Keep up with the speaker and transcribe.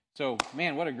So,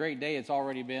 man, what a great day it's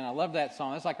already been. I love that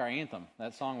song. That's like our anthem,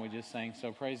 that song we just sang.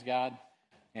 So praise God.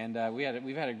 And we've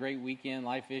had a great weekend,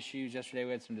 life issues. Yesterday we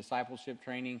had some discipleship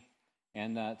training.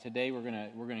 And today we're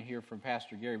gonna hear from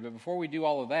Pastor Gary. But before we do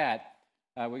all of that,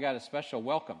 we got a special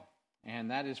welcome. And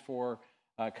that is for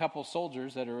a couple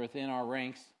soldiers that are within our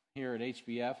ranks here at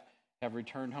HBF, have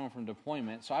returned home from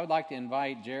deployment. So I would like to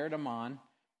invite Jared Amon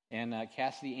and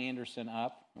Cassidy Anderson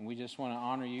up. And we just want to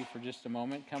honor you for just a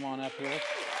moment. Come on up here.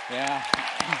 Yeah.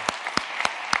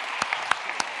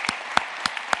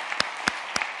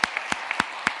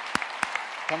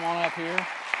 Come on up here.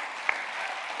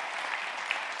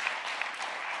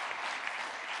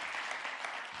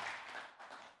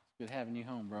 Good having you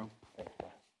home, bro.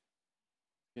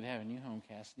 Good having you home,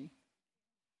 Cassidy.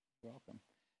 Welcome.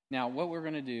 Now, what we're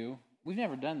going to do, we've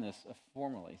never done this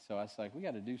formally, so I was like, we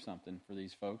got to do something for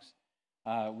these folks.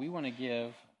 We want to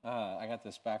give, I got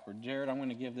this backward. Jared, I'm going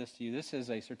to give this to you. This is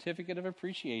a certificate of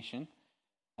appreciation,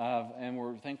 and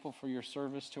we're thankful for your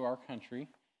service to our country.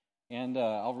 And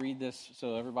I'll read this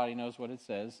so everybody knows what it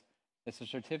says. It's a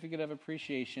certificate of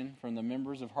appreciation from the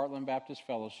members of Heartland Baptist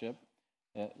Fellowship.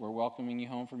 We're welcoming you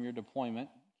home from your deployment,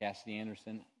 Cassidy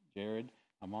Anderson, Jared,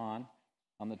 Amon,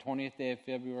 on the 20th day of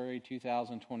February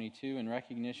 2022, in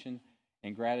recognition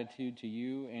and gratitude to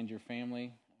you and your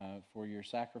family for your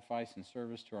sacrifice and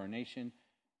service to our nation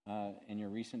in your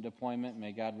recent deployment.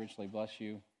 May God richly bless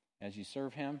you as you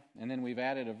serve him. And then we've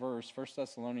added a verse, 1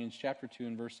 Thessalonians chapter 2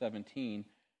 and verse 17,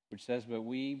 which says, "But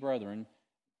we, brethren,"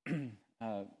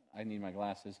 I need my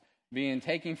glasses, "being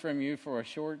taken from you for a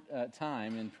short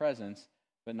time in presence,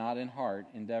 but not in heart,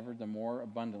 endeavored the more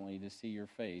abundantly to see your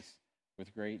face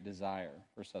with great desire."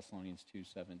 1 Thessalonians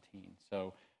 2:17.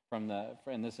 So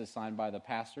and this is signed by the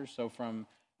pastors. So from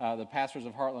the pastors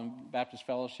of Heartland Baptist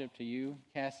Fellowship to you,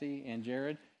 Cassie and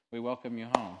Jared, we welcome you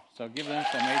home. So give them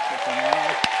some love.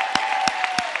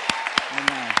 And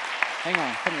hang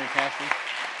on, come here, Cassie.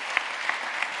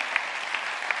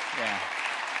 Yeah.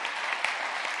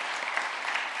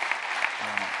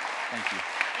 All right. Thank you.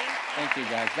 Thank you,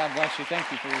 guys. God bless you. Thank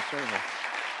you for your service.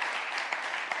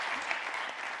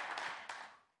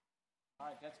 All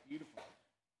right, that's beautiful.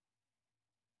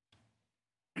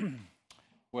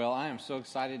 Well, I am so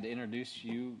excited to introduce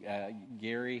you,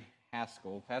 Gary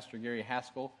Haskell, Pastor Gary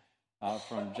Haskell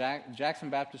from Jackson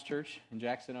Baptist Church in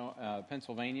Jackson,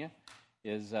 Pennsylvania.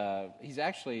 He's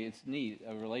actually, it's neat,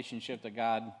 a relationship that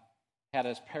God had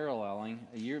us paralleling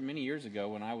many years ago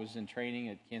when I was in training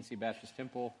at Kansas City Baptist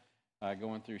Temple,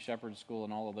 going through Shepherd School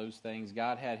and all of those things.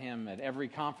 God had him at every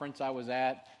conference I was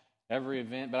at, every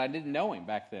event, but I didn't know him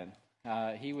back then.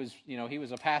 He was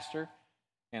a pastor,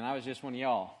 and I was just one of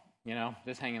y'all,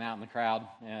 just hanging out in the crowd,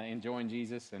 enjoying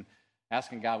Jesus and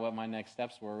asking God what my next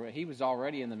steps were. He was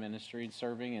already in the ministry,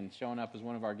 serving and showing up as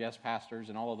one of our guest pastors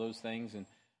and all of those things,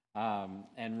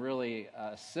 and really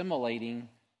assimilating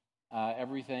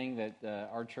everything that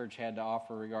our church had to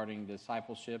offer regarding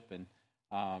discipleship,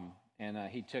 and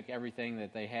he took everything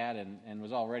that they had and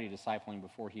was already discipling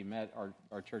before he met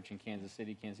our church in Kansas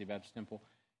City Baptist Temple,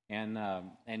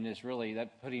 and just really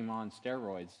that put him on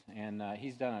steroids, and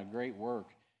he's done a great work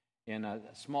in a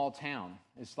small town.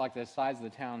 It's like the size of the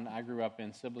town I grew up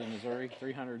in, Sibley, Missouri.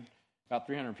 About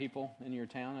 300 people in your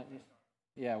town.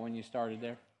 Yeah, when you started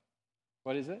there.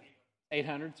 What is it?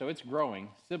 800. So it's growing.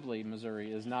 Sibley,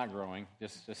 Missouri is not growing.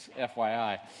 Just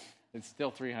FYI, it's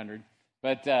still 300.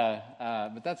 But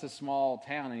that's a small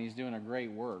town, and he's doing a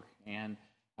great work, and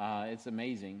it's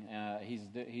amazing.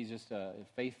 He's just a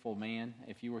faithful man.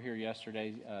 If you were here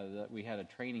yesterday, we had a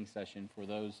training session for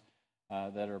those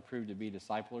that are approved to be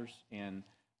disciplers, and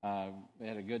we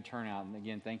had a good turnout. And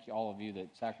again, thank you, all of you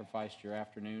that sacrificed your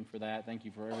afternoon for that. Thank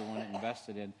you for everyone that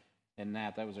invested in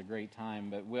that. That was a great time.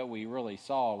 But what we really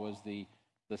saw was the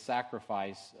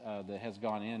sacrifice that has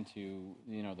gone into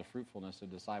the fruitfulness of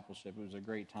discipleship. It was a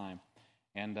great time.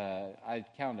 And I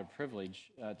count it a privilege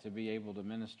to be able to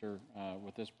minister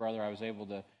with this brother.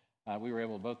 We were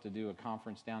able both to do a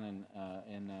conference down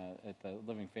at the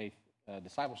Living Faith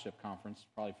Discipleship Conference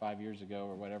probably 5 years ago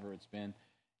or whatever it's been.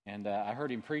 And I heard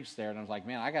him preach there, and I was like,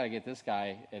 man, I got to get this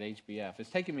guy at HBF. It's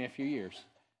taken me a few years,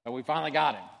 but we finally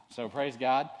got him. So praise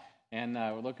God. And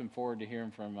we're looking forward to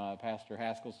hearing from Pastor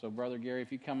Haskell. So, Brother Gary,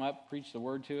 if you come up, preach the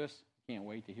word to us. Can't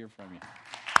wait to hear from you.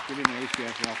 Give him an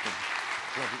HBF welcome.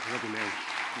 Love you, man.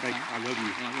 I love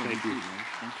you. Thank you.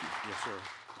 Thank you. Yes, sir.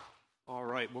 All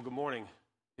right. Well, good morning.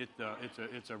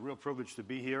 It's a real privilege to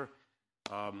be here.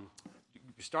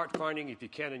 Start finding, if you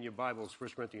can, in your Bibles, 1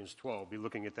 Corinthians 12. Be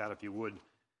looking at that if you would.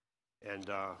 And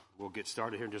we'll get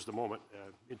started here in just a moment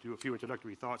into a few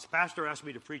introductory thoughts. Pastor asked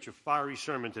me to preach a fiery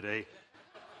sermon today.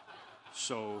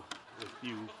 So if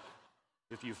you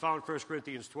If you found 1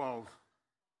 Corinthians 12,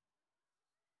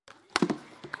 all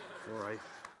right.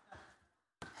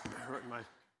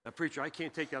 Now, preacher, I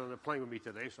can't take that on the plane with me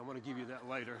today, so I'm going to give you that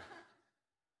later.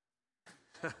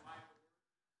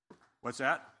 What's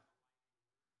that?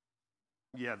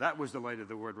 Yeah, that was the light of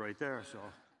the word right there. So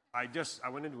I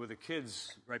went into with the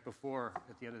kids right before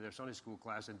at the end of their Sunday school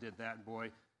class and did that. And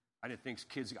boy, I didn't think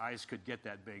kids' eyes could get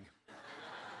that big.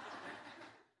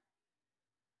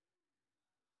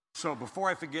 So before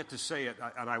I forget to say it,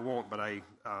 and I won't, but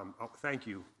thank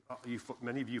you.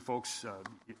 Many of you folks,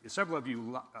 several of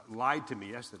you lied to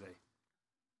me yesterday,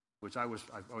 which I was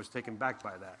taken back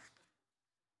by that.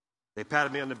 They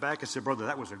patted me on the back and said, "Brother,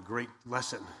 that was a great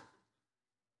lesson."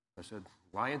 I said,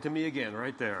 "Lying to me again,"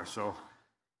 right there. So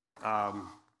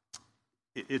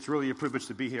it's really a privilege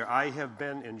to be here. I have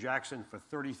been in Jackson for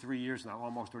 33 years now,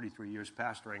 almost 33 years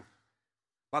pastoring.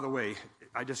 By the way,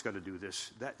 I just got to do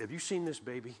this. Have you seen this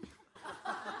baby?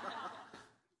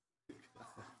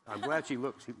 I'm glad he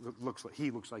looks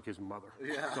like his mother.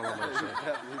 Yeah. That's all I'm going to say.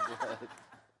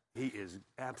 He is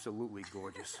absolutely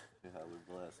gorgeous. Yeah,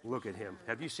 we're blessed. Look at him.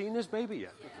 Have you seen this baby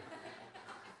yet?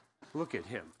 Look at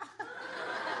him.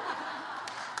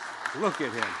 Look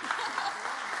at him.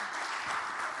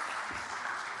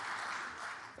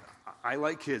 I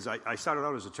like kids. I started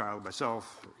out as a child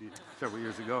myself several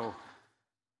years ago.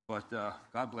 But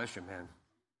God bless you, man.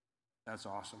 That's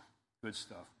awesome. Good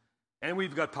stuff. And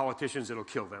we've got politicians that'll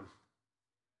kill them.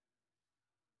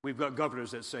 We've got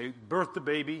governors that say, birth the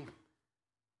baby,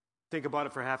 think about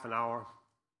it for half an hour.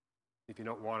 If you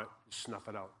don't want it, snuff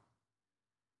it out.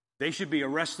 They should be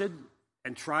arrested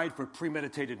and tried for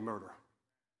premeditated murder.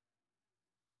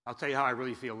 I'll tell you how I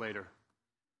really feel later.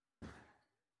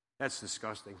 That's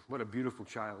disgusting. What a beautiful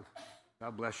child.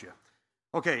 God bless you.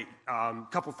 Okay, a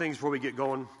couple things before we get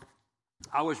going.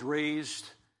 I was raised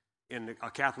in a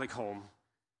Catholic home.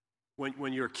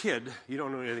 When you're a kid, you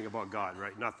don't know anything about God,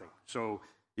 right? Nothing. So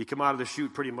you come out of the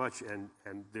chute pretty much, and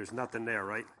there's nothing there,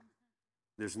 right?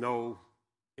 There's no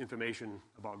information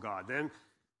about God. Then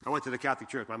I went to the Catholic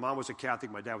Church. My mom was a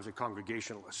Catholic. My dad was a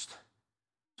Congregationalist.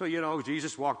 So,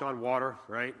 Jesus walked on water,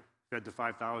 right? Fed the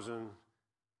 5,000,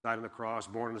 died on the cross,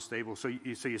 born in the stable. So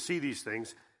you see these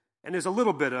things. And there's a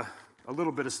little bit of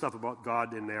stuff about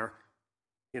God in there.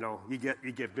 You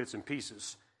get bits and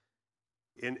pieces.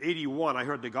 In 1981, I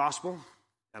heard the gospel,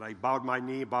 and I bowed my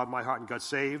knee, bowed my heart, and got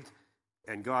saved.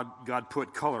 And God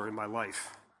put color in my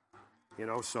life.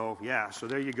 So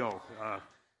there you go.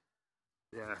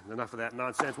 Enough of that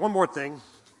nonsense. One more thing.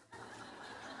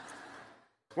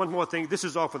 This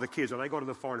is all for the kids. When I go to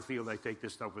the foreign field, I take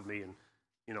this stuff with me, and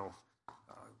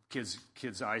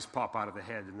kids' eyes pop out of the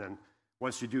head, and then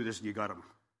once you do this, you got them.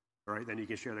 All right, then you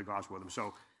can share the gospel with them.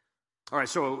 So, all right,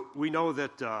 so we know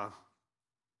that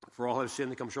for all have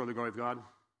sinned, they come short of the glory of God.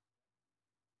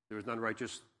 There is none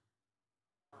righteous.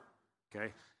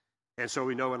 Okay, and so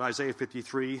we know in Isaiah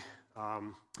 53,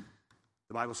 the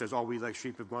Bible says, all we like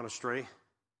sheep have gone astray.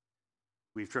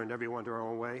 We've turned everyone to our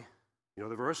own way. You know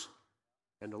the verse?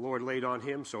 And the Lord laid on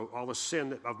him, so all the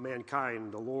sin of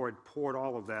mankind, the Lord poured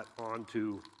all of that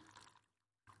onto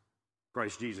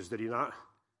Christ Jesus. Did he not?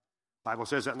 The Bible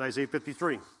says that in Isaiah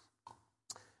 53.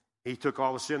 He took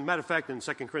all the sin. Matter of fact, in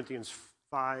 2 Corinthians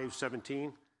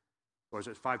 5:17, or is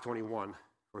it 5:21,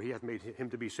 where he hath made him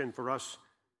to be sin for us,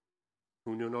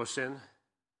 who knew no sin,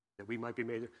 that we might be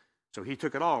made. So he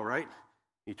took it all, right?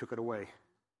 He took it away.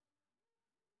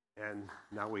 And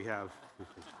now we have...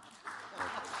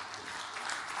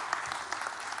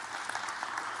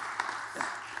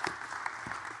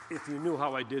 If you knew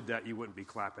how I did that, you wouldn't be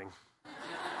clapping.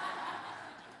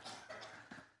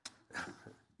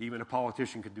 Even a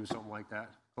politician could do something like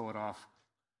that, pull it off.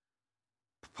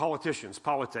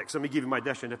 Politics. Let me give you my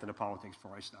definition of politics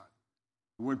before I start.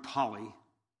 The word poly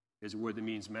is a word that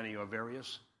means many or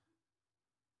various,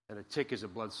 and a tick is a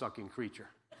blood-sucking creature.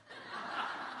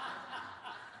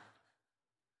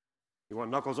 You want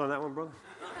knuckles on that one, brother?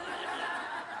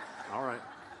 All right.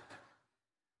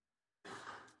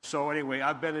 So anyway,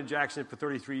 I've been in Jackson for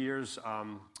 33 years.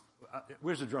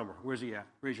 Where's the drummer? Where's he at?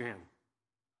 Raise your hand.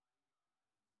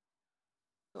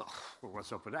 Oh, well,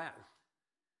 what's up with that?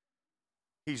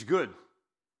 He's good.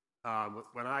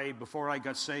 Before I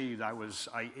got saved,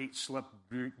 I ate, slept,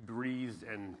 breathed,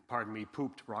 and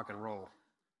pooped rock and roll.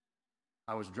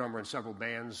 I was a drummer in several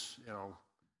bands.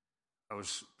 I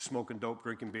was smoking dope,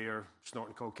 drinking beer,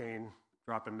 snorting cocaine,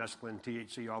 dropping mescaline,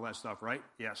 THC, all that stuff, right?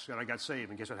 Yes, and I got saved,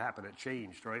 and guess what happened? It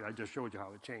changed, right? I just showed you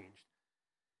how it changed.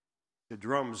 The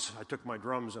drums, I took my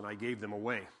drums and I gave them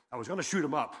away. I was going to shoot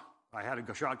them up. I had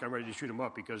a shotgun ready to shoot them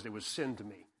up because it was sin to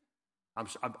me.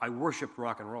 I worshiped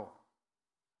rock and roll.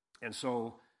 And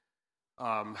so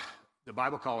the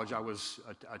Bible college I was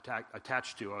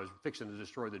attached to, I was fixing to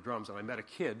destroy the drums, and I met a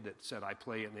kid that said, I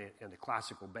play in the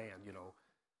classical band,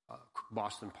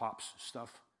 Boston Pops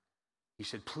stuff. He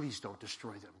said, please don't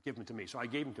destroy them. Give them to me. So I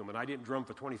gave them to him, and I didn't drum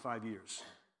for 25 years.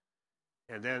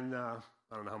 And then, I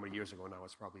don't know how many years ago now,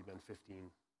 it's probably been 15,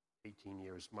 18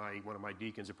 years, one of my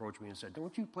deacons approached me and said,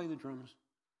 don't you play the drums?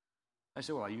 I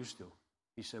said, well, I used to.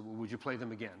 He said, well, would you play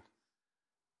them again?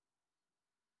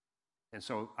 And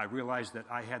so I realized that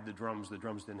I had the drums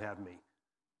didn't have me.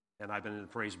 And I've been in the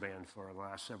praise band for the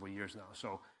last several years now.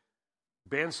 So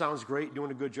band sounds great,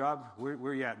 doing a good job.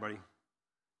 Where you at, buddy?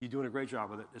 You're doing a great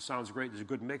job with it. It sounds great. There's a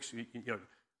good mix.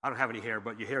 I don't have any hair,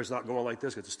 but your hair's not going like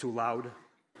this because it's too loud.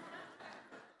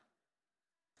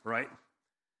 Right?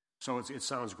 So it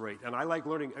sounds great. And I like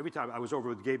learning. Every time I was over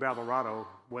with Gabe Alvarado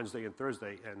Wednesday and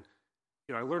Thursday, and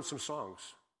I learned some songs.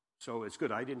 So it's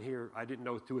good. I didn't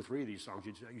know 2 or 3 of these songs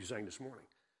you sang this morning.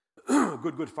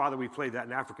 Good Father, we played that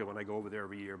in Africa when I go over there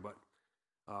every year, but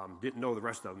didn't know the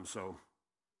rest of them. So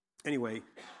anyway,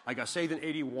 I got saved in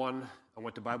 81. I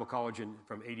went to Bible college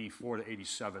from 84 to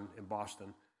 87 in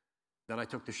Boston. Then I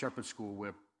took the Shepherd School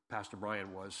where Pastor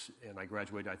Brian was, and I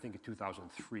graduated, I think, in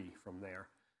 2003 from there.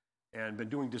 And been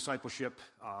doing discipleship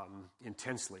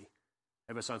intensely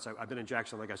ever since. I've been in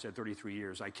Jackson, like I said, 33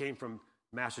 years. I came from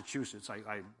Massachusetts,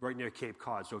 I right near Cape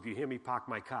Cod. So if you hear me park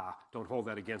my car, don't hold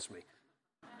that against me,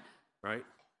 right?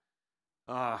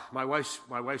 My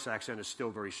wife's accent is still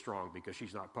very strong because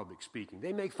she's not public speaking.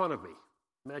 They make fun of me.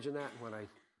 Imagine that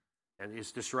and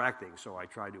it's distracting. So I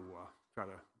try to.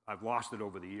 I've lost it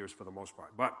over the years for the most part.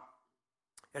 But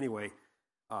anyway,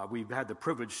 we've had the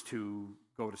privilege to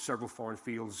go to several foreign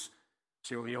fields,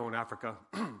 Sierra Leone, Africa.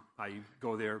 I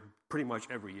go there pretty much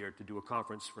every year to do a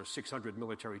conference for 600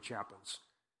 military chaplains,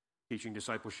 teaching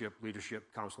discipleship,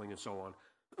 leadership, counseling, and so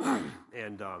on.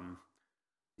 And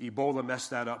Ebola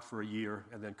messed that up for a year,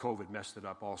 and then COVID messed it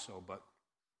up also. But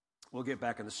we'll get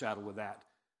back in the saddle with that.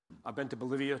 I've been to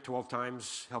Bolivia 12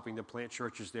 times, helping them plant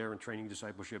churches there and training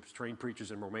discipleships, trained preachers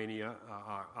in Romania,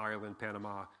 Ireland,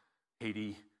 Panama,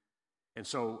 Haiti. And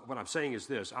so what I'm saying is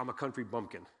this: I'm a country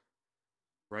bumpkin.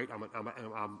 Right?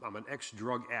 I'm an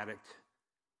ex-drug addict.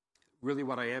 Really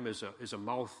what I am is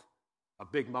a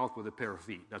big mouth with a pair of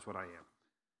feet. That's what I am.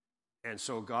 And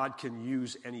so God can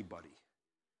use anybody.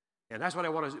 And that's what I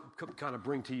want to kind of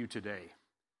bring to you today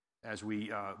as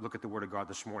we look at the Word of God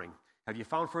this morning. Have you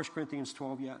found 1 Corinthians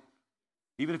 12 yet?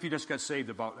 Even if you just got saved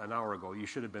about an hour ago, you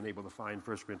should have been able to find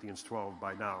 1 Corinthians 12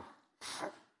 by now.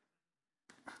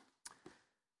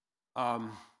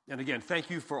 And again, thank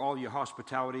you for all your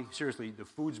hospitality. Seriously, the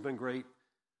food's been great.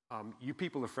 You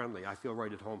people are friendly. I feel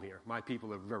right at home here. My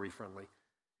people are very friendly.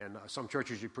 And some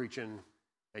churches you preach in,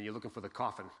 and you're looking for the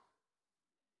coffin.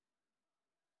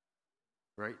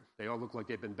 Right? They all look like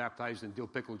they've been baptized in dill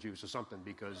pickle juice or something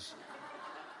because,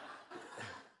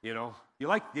 you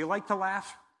like to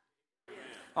laugh?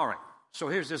 All right. So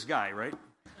here's this guy, right?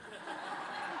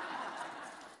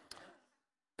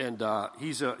 And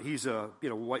he's a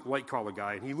white collar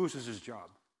guy, and he loses his job,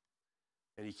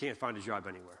 and he can't find a job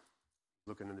anywhere.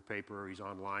 Looking in the paper, he's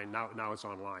online. Now it's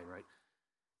online, right?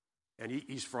 And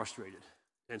he's frustrated,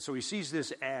 and so he sees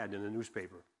this ad in the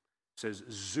newspaper. It says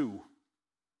zoo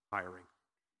hiring.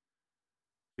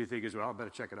 He figures, well, I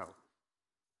better check it out.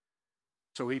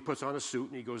 So he puts on a suit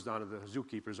and he goes down to the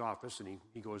zookeeper's office, and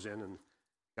he goes in, and the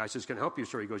guy says, "Can I help you,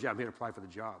 sir?" He goes, "Yeah, I'm here to apply for the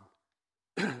job."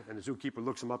 And the zookeeper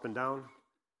looks him up and down.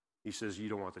 He says, "You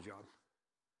don't want the job."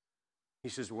 He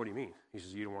says, "What do you mean?" He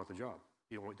says, "You don't want the job.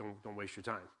 You don't waste your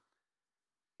time."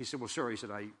 He said, "Well, sir," he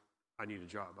said, I need a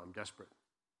job. I'm desperate.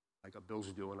 I got bills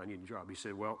to do, and I need a job." He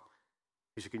said,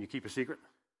 "Can you keep a secret?"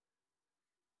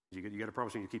 You got a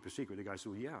promise you keep a secret. The guy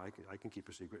said, "Well, yeah, I can keep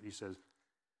a secret." He says,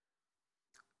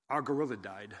 "Our gorilla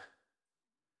died,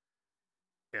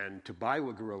 and to buy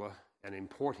a gorilla and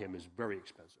import him is very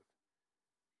expensive.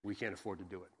 We can't afford to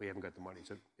do it. We haven't got the money." He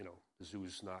said, the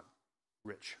zoo's not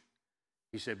rich.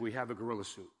 He said, "We have a gorilla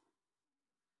suit.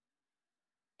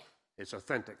 It's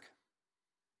authentic."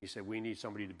 He said, "We need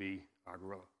somebody to be our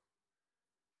gorilla."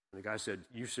 And the guy said,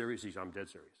 "You serious?" He said, "I'm dead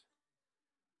serious."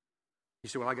 He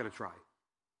said, "Well, I got to try.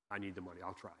 I need the money.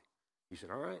 I'll try." He said,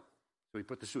 "All right." So he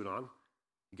put the suit on.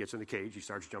 He gets in the cage. He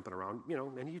starts jumping around,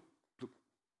 and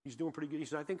he's doing pretty good. He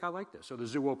said, "I think I like this." So the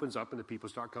zoo opens up, and the people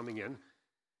start coming in.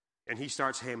 And he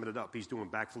starts hamming it up. He's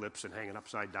doing backflips and hanging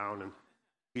upside down. And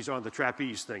he's on the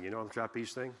trapeze thing. You know the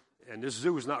trapeze thing? And this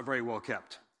zoo is not very well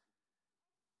kept.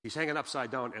 He's hanging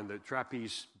upside down, and the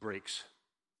trapeze breaks.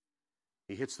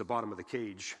 He hits the bottom of the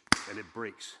cage, and it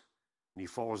breaks. And he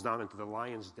falls down into the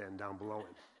lion's den down below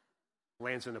him.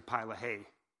 Lands in a pile of hay.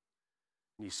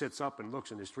 And And he sits up and looks,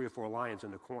 and there's 3 or 4 lions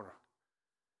in the corner.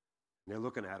 And they're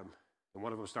looking at him. And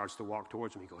one of them starts to walk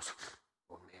towards him. He goes,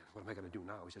 oh, man, what am I going to do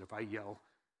now? He said, if I yell,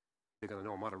 they're going to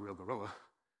know I'm not a real gorilla.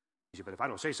 He said, but if I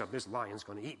don't say something, this lion's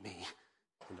going to eat me.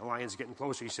 And the lion's getting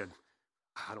closer. He said,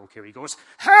 I don't care. He goes,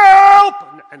 help!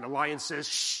 And the lion says,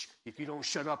 shh, if you don't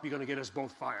shut up, you're going to get us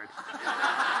both fired.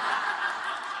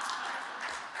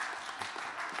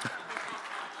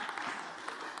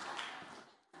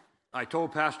 I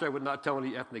told Pastor I would not tell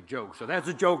any ethnic jokes. So that's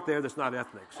a joke there that's not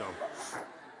ethnic. So,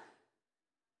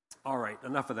 all right,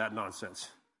 enough of that nonsense.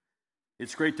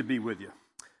 It's great to be with you.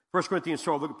 1 Corinthians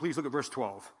 12, please look at verse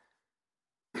 12.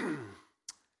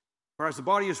 For as the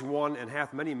body is one and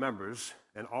hath many members,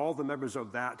 and all the members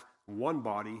of that one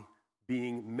body,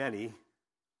 being many,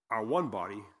 are one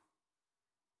body,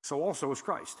 so also is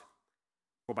Christ.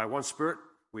 For by one Spirit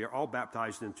we are all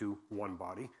baptized into one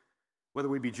body, whether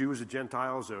we be Jews or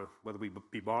Gentiles, or whether we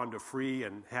be bond or free,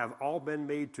 and have all been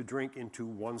made to drink into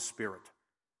one Spirit.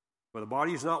 For the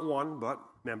body is not one, but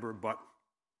member, but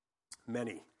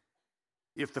many.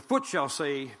 If the foot shall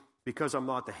say, because I'm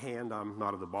not the hand, I'm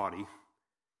not of the body,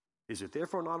 is it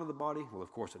therefore not of the body? Well,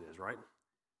 of course it is, right?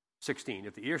 16,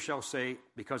 if the ear shall say,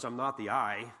 because I'm not the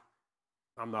eye,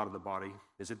 I'm not of the body,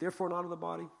 is it therefore not of the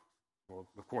body? Well,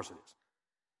 of course it is.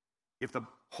 If the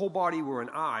whole body were an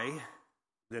eye,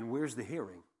 then where's the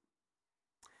hearing?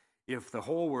 If the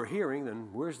whole were hearing,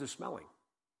 then where's the smelling?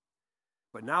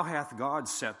 But now hath God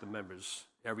set the members,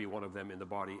 every one of them in the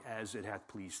body, as it hath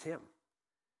pleased him.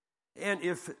 And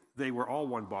if they were all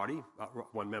one body,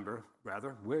 one member,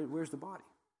 rather, where's the body?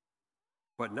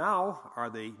 But now are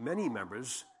they many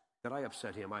members. Did I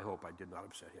upset him? I hope I did not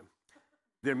upset him.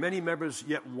 There are many members,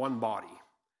 yet one body.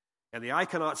 And the eye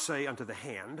cannot say unto the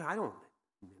hand, I don't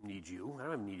need you, I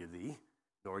don't have need of thee.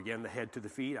 Nor again the head to the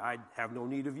feet, I have no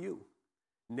need of you.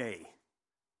 Nay,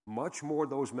 much more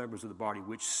those members of the body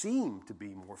which seem to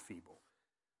be more feeble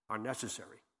are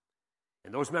necessary.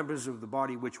 And those members of the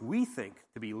body which we think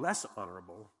to be less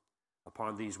honorable,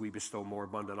 upon these we bestow more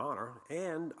abundant honor,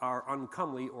 and our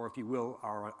uncomely, or if you will,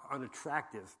 our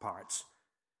unattractive parts,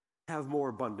 have more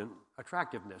abundant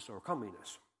attractiveness or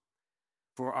comeliness.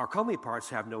 For our comely parts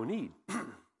have no need.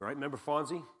 Right? Remember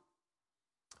Fonzie?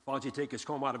 Fonzie would take his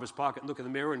comb out of his pocket and look in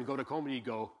the mirror and go to comb, and he'd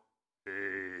go,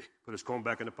 hey, put his comb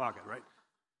back in the pocket, right?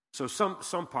 So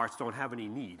some parts don't have any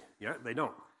need. Yeah, they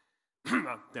don't.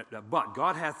 But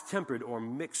God hath tempered or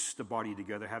mixed the body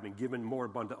together, having given more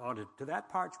abundant honor to that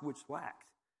part which lacked,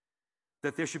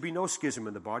 that there should be no schism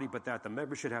in the body, but that the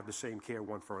members should have the same care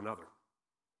one for another.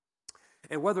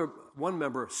 And whether one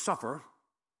member suffer,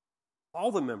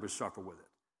 all the members suffer with it,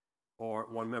 or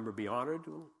one member be honored,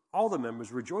 all the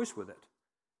members rejoice with it.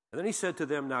 And then he said to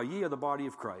them, now ye are the body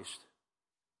of Christ,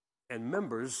 and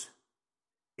members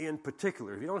in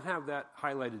particular. If you don't have that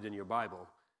highlighted in your Bible,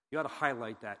 you ought to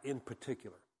highlight that in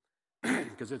particular,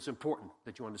 because it's important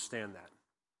that you understand that.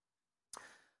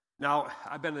 Now,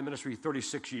 I've been in the ministry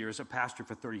 36 years, a pastor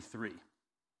for 33,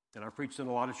 and I've preached in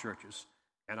a lot of churches,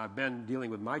 and I've been dealing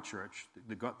with my church,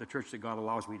 the church that God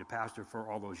allows me to pastor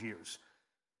for all those years.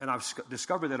 And I've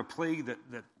discovered that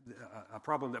a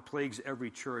problem that plagues every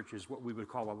church is what we would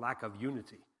call a lack of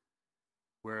unity,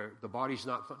 where the body's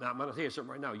not. Now, I'm going to tell you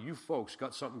something right now. You folks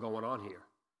got something going on here.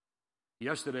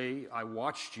 Yesterday, I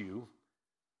watched you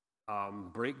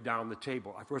break down the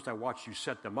table. First, I watched you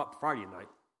set them up Friday night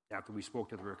after we spoke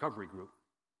to the recovery group.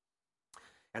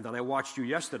 And then I watched you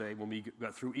yesterday when we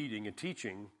got through eating and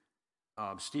teaching.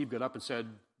 Steve got up and said,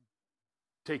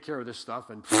 take care of this stuff,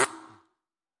 and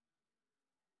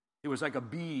it was like a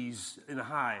bees in a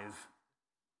hive.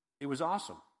 It was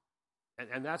awesome.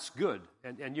 And that's good.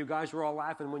 And you guys were all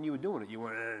laughing when you were doing it. You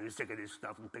went, sick of this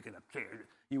stuff and picking up chairs.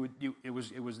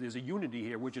 There's a unity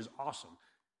here, which is awesome.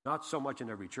 Not so much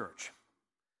in every church.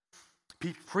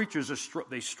 Preachers,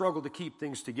 they struggle to keep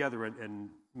things together, and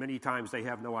many times they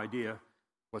have no idea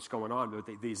what's going on.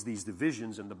 But these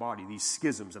divisions in the body, these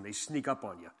schisms, and they sneak up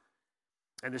on you.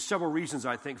 And there's several reasons,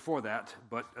 I think, for that,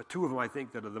 but two of them I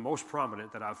think that are the most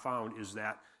prominent that I've found is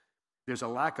that there's a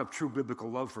lack of true biblical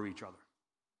love for each other.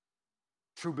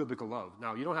 True biblical love.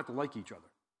 Now, you don't have to like each other.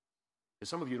 Because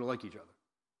some of you don't like each other,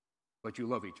 but you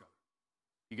love each other.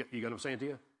 You get what I'm saying to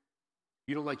you?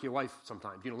 You don't like your wife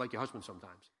sometimes. You don't like your husband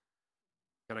sometimes.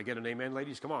 Can I get an amen,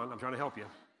 ladies? Come on, I'm trying to help you.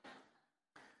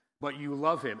 But you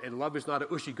love him, and love is not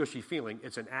a ushy-gushy feeling.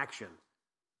 It's an action.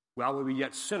 While we were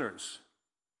yet sinners,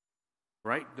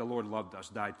 right? The Lord loved us,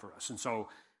 died for us. And so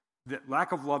the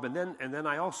lack of love, and then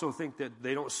I also think that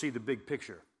they don't see the big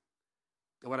picture.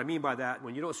 And what I mean by that,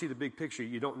 when you don't see the big picture,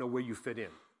 you don't know where you fit in.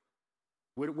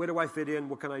 Where do I fit in?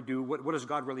 What can I do? What does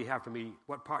God really have for me?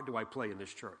 What part do I play in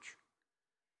this church?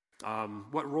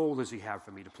 What role does he have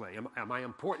for me to play? Am I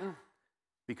important?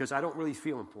 Because I don't really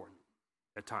feel important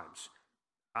at times.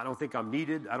 I don't think I'm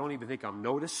needed. I don't even think I'm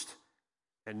noticed.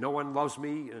 And no one loves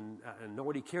me, and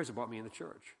nobody cares about me in the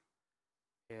church.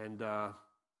 And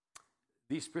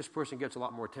this person gets a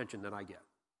lot more attention than I get.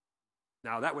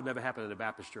 Now, that would never happen in a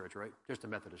Baptist church, right? Just a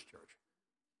Methodist church.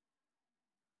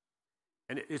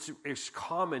 And it's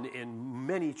common in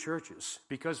many churches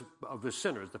because of the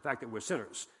sinners, the fact that we're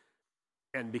sinners.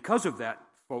 And because of that,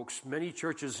 folks, many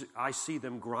churches, I see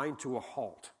them grind to a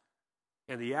halt.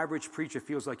 And the average preacher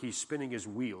feels like he's spinning his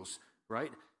wheels,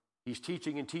 right? He's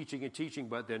teaching and teaching and teaching,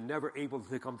 but they're never able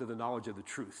to come to the knowledge of the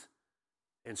truth.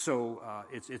 And so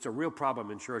it's a real problem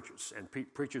in churches. And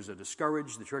preachers are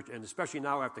discouraged. The church, and especially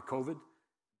now after COVID,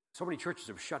 so many churches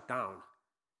have shut down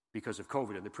because of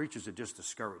COVID, and the preachers are just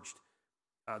discouraged.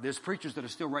 There's preachers that are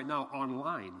still right now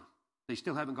online. They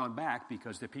still haven't gone back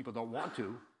because the people don't want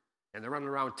to, and they're running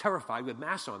around terrified with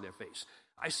masks on their face.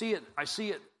 I see it. I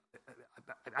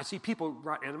see people,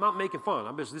 and I'm not making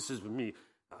fun. This is me.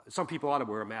 Some people ought to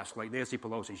wear a mask, like Nancy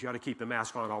Pelosi. She ought to keep the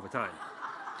mask on all the time.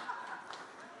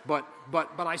 But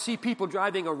I see people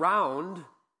driving around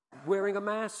wearing a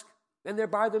mask, and they're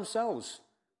by themselves.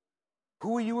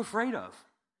 Who are you afraid of?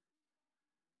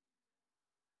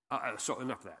 So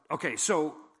enough of that. Okay,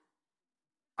 so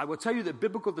I will tell you that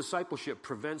biblical discipleship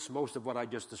prevents most of what I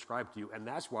just described to you, and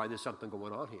that's why there's something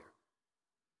going on here.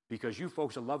 Because you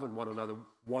folks are loving one another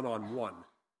one-on-one.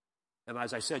 And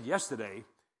as I said yesterday,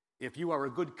 if you are a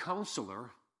good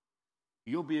counselor,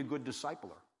 you'll be a good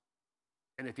discipler.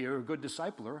 And if you're a good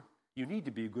discipler, you need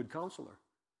to be a good counselor.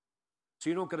 So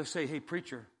you don't got to say, hey,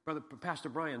 preacher, Pastor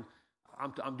Brian,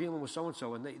 I'm dealing with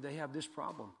so-and-so, and they have this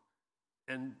problem.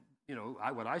 And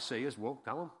what I say is, well,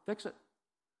 tell them, fix it.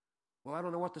 Well, I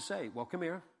don't know what to say. Well, come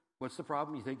here. What's the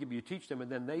problem? You teach them,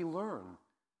 and then they learn.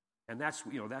 And that's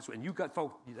and you got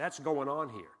folk, that's going on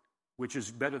here, which is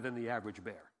better than the average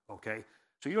bear, okay?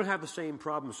 So you don't have the same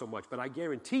problem so much, but I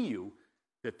guarantee you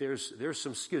that there's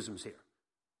some schisms here.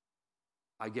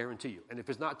 I guarantee you. And if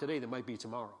it's not today, there might be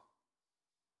tomorrow.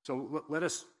 So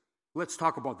let's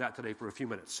talk about that today for a few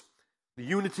minutes. The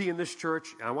unity in this church,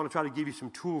 and I want to try to give you some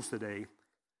tools today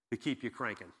to keep you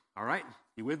cranking. All right?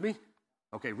 You with me?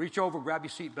 Okay, reach over, grab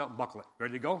your seatbelt, and buckle it.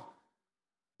 Ready to go?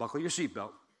 Buckle your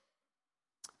seatbelt.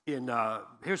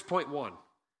 Here's point one.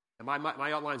 And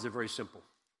my outlines are very simple.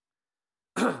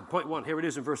 Point one, here it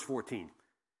is in verse 14.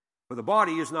 For the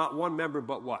body is not one member,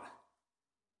 but what?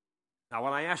 Now,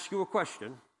 when I ask you a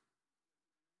question,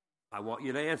 I want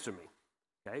you to answer me.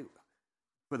 Okay?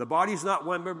 For the body is not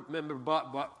one member,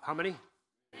 but how many?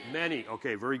 Many.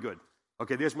 Okay, very good.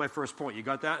 Okay, there's my first point. You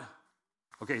got that?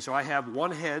 Okay, so I have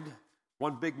one head,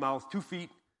 one big mouth, 2 feet,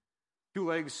 2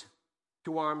 legs,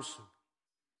 2 arms,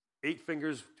 8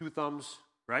 fingers, 2 thumbs,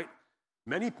 right?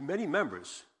 Many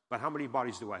members, but how many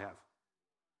bodies do I have?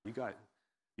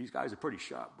 These guys are pretty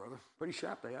sharp, brother. Pretty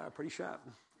sharp they are, pretty sharp.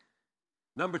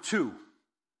 Number 2,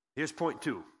 here's point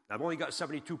 2. I've only got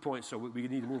 72 points, so we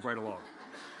need to move right along.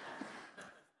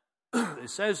 It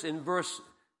says in verse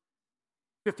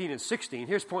 15 and 16,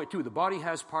 here's point 2. The body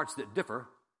has parts that differ,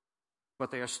 but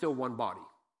they are still one body.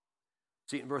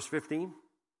 See in verse 15?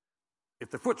 If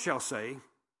the foot shall say,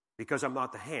 because I'm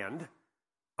not the hand,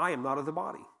 I am not of the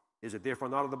body. Is it therefore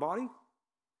not of the body?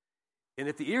 And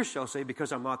if the ear shall say,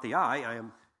 because I'm not the eye,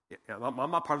 I'm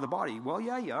not part of the body. Well,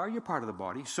 yeah, you are. You're part of the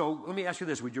body. So let me ask you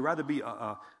this. Would you rather be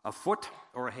a foot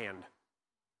or a hand?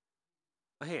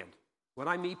 A hand. When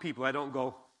I meet people, I don't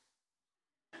go...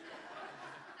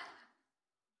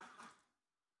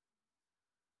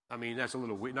 I mean, that's a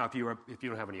little weird. Now, if you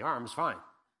don't have any arms, fine.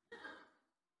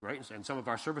 Right? And some of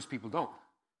our service people don't.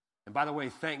 And by the way,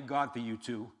 thank God for you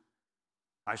two.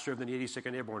 I served in the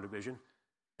 82nd Airborne Division,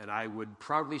 and I would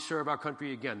proudly serve our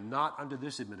country again, not under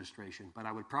this administration, but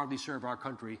I would proudly serve our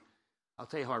country. I'll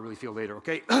tell you how I really feel later,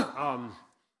 okay?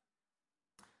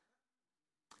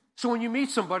 So when you meet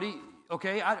somebody,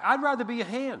 okay, I'd rather be a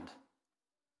hand.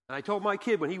 And I told my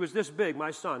kid when he was this big,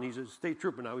 my son, he's a state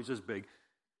trooper now, he's this big.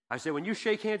 I said, when you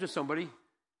shake hands with somebody,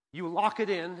 you lock it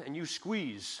in and you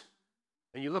squeeze.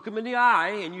 And you look them in the eye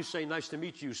and you say, nice to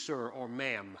meet you, sir or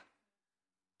ma'am.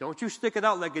 Don't you stick it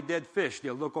out like a dead fish.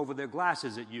 They'll look over their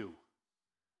glasses at you.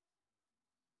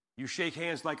 You shake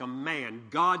hands like a man.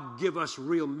 God give us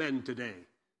real men today.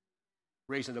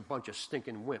 Raising a bunch of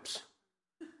stinking wimps.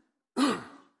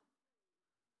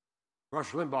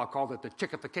 Rush Limbaugh called it the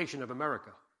chickification of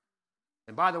America.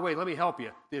 And by the way, let me help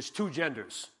you. There's 2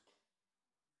 genders.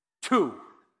 2.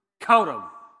 Count them.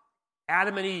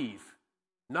 Adam and Eve.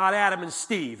 Not Adam and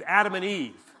Steve. Adam and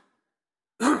Eve.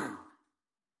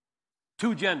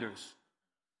 2 genders.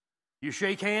 You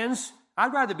shake hands.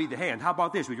 I'd rather be the hand. How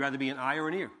about this? Would you rather be an eye or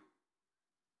an ear?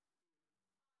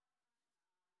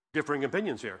 Differing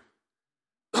opinions here.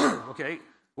 Okay.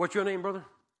 What's your name, brother?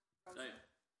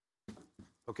 Sam.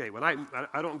 Okay. When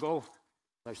I don't go.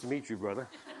 Nice to meet you, brother.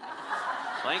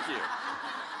 Thank you.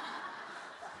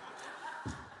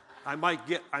 I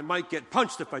might get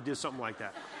punched if I did something like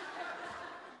that.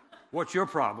 What's your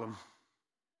problem?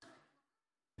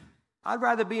 I'd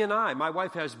rather be an eye. My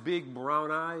wife has big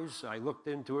brown eyes. I looked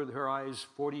into her eyes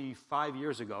 45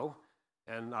 years ago,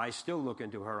 and I still look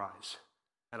into her eyes.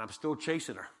 And I'm still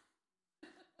chasing her.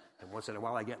 And once in a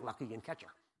while I get lucky and catch her.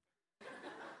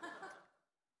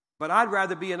 But I'd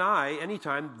rather be an eye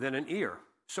anytime than an ear.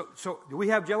 So do we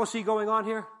have jealousy going on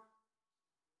here?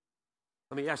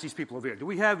 Let me ask these people over here. Do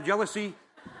we have jealousy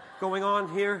going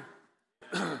on here?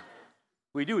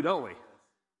 We do, don't we?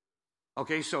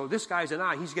 Okay, so this guy's an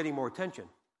eye. He's getting more attention.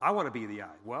 I want to be the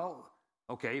eye. Well,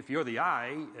 okay, if you're the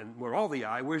eye and we're all the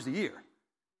eye, where's the ear?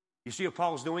 You see what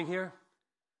Paul's doing here?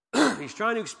 He's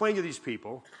trying to explain to these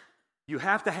people, you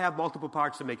have to have multiple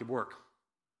parts to make it work.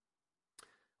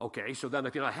 Okay, so then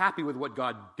if you're not happy with what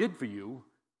God did for you,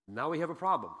 now we have a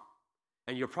problem.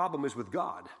 And your problem is with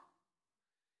God.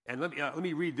 And let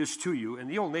me read this to you. And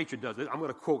the old nature does it. I'm going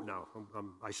to quote now.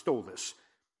 I stole this.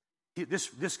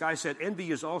 This guy said,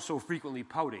 envy is also frequently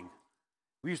pouting.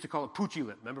 We used to call it poochy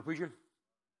lip. Remember, preacher?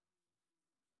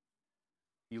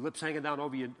 Your lips hanging down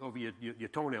over your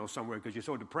toenails somewhere because you're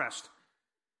so depressed.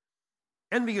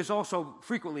 Envy is also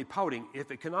frequently pouting.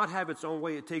 If it cannot have its own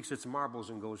way, it takes its marbles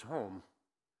and goes home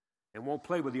and won't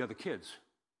play with the other kids.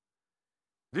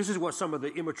 This is what some of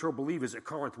the immature believers at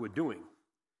Corinth were doing.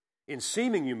 In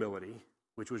seeming humility,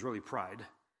 which was really pride,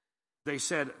 they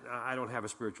said, I don't have a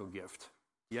spiritual gift.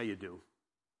 Yeah, you do.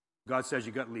 God says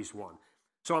you got at least one.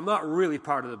 So I'm not really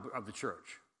part of the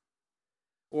church.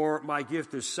 Or my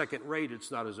gift is second rate,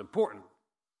 it's not as important.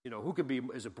 You know, who can be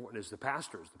as important as the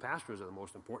pastors? The pastors are the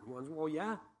most important ones. Well,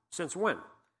 yeah, since when?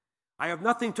 I have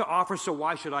nothing to offer, so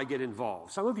why should I get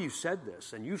involved? Some of you said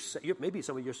this, and maybe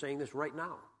some of you are saying this right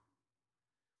now.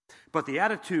 But the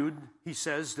attitude, he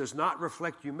says, does not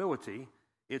reflect humility.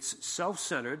 It's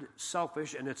self-centered,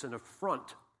 selfish, and it's an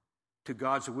affront to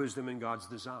God's wisdom and God's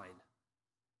design.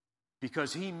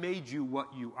 Because he made you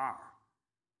what you are.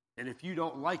 And if you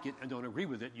don't like it and don't agree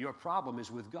with it, your problem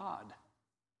is with God.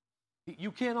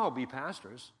 You can't all be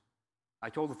pastors. I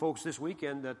told the folks this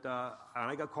weekend that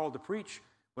I got called to preach.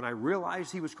 When I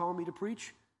realized he was calling me to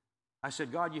preach, I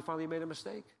said, God, you finally made a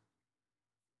mistake.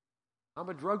 I'm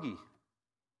a druggie.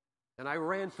 And I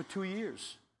ran for 2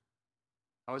 years.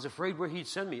 I was afraid where he'd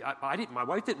send me. My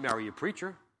wife didn't marry a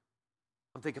preacher.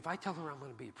 I'm thinking, if I tell her I'm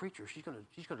going to be a preacher, she's going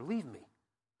to leave me.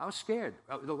 I was scared.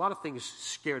 A lot of things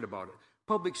scared about it.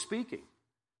 Public speaking.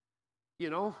 You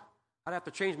know, I'd have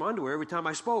to change my underwear every time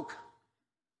I spoke.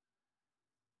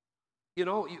 You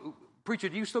know, preacher,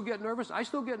 do you still get nervous? I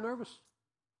still get nervous.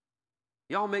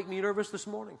 Y'all make me nervous this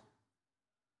morning.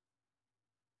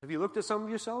 Have you looked at some of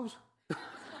yourselves?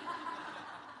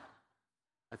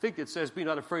 I think it says, be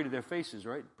not afraid of their faces,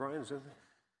 right, Brian?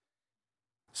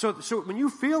 So when you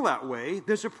feel that way,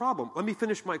 there's a problem. Let me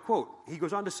finish my quote. He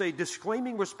goes on to say,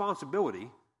 disclaiming responsibility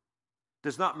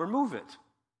does not remove it.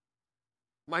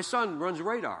 My son runs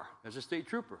radar as a state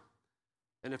trooper.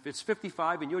 And if it's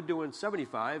 55 and you're doing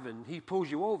 75 and he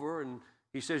pulls you over and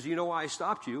he says, you know why I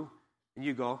stopped you? And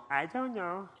you go, I don't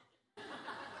know.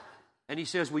 And he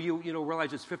says, well, you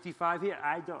realize it's 55 here?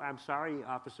 I'm sorry,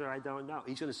 officer, I don't know.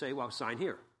 He's going to say, well, sign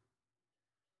here.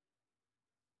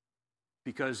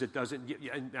 Because it doesn't,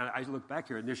 and I look back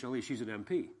here, initially she's an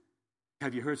MP.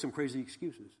 Have you heard some crazy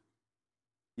excuses?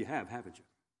 You have, haven't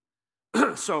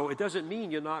you? So it doesn't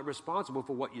mean you're not responsible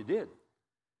for what you did.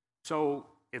 So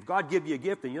if God give you a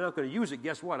gift and you're not going to use it,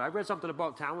 guess what? I read something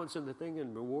about talents and the thing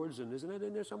and rewards, and isn't it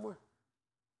in there somewhere?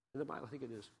 In the Bible, I think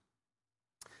it is.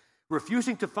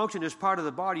 Refusing to function as part of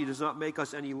the body does not make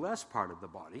us any less part of the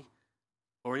body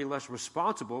or any less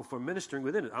responsible for ministering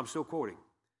within it. I'm still quoting.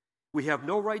 We have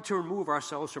no right to remove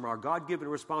ourselves from our God-given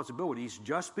responsibilities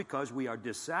just because we are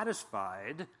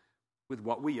dissatisfied with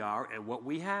what we are and what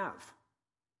we have.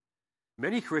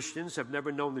 Many Christians have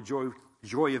never known the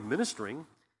joy of ministering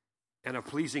and of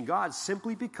pleasing God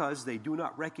simply because they do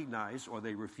not recognize or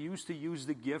they refuse to use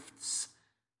the gifts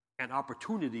and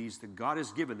opportunities that God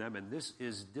has given them, and this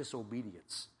is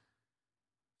disobedience.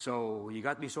 So, you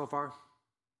got me so far?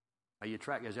 Are you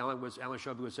tracking? As Alan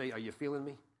Shelby would say, are you feeling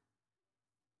me?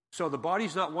 So the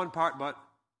body's not one part,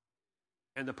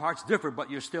 and the parts differ, but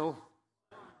you're still.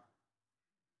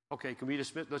 Okay, can we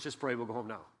dismiss? Let's just pray. We'll go home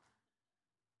now.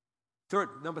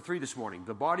 Number 3 this morning.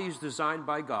 The body is designed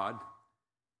by God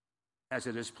as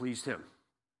it has pleased him.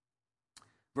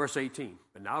 Verse 18,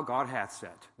 but now God hath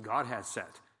set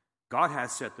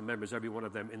the members, every one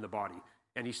of them, in the body.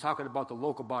 And he's talking about the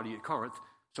local body at Corinth,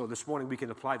 so this morning we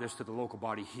can apply this to the local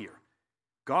body here.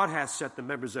 God hath set the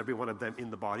members, every one of them,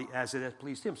 in the body, as it hath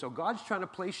pleased him. So God's trying to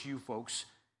place you folks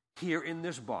here in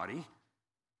this body,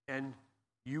 and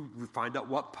you find out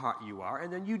what part you are,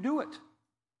 and then you do it.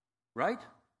 Right?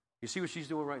 You see what she's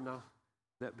doing right now?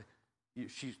 You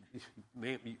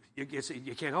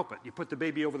can't help it. You put the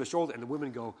baby over the shoulder, and the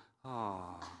women go,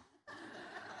 "Ah,"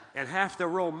 and half the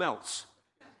row melts.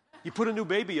 You put a new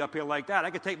baby up here like that, I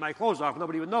could take my clothes off,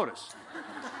 nobody would notice,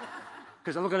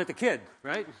 because I'm looking at the kid,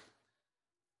 right?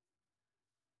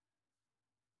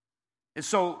 And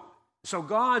so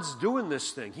God's doing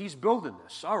this thing. He's building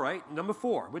this. All right, number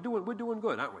 4. We're doing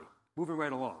good, aren't we? Moving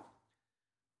right along.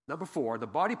 Number 4, the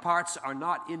body parts are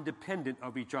not independent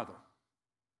of each other.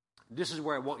 This is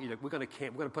where I want you to, we're going to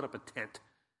camp. We're going to put up a tent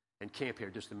and camp here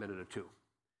just a minute or two.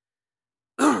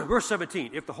 Verse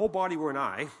 17, if the whole body were an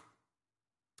eye,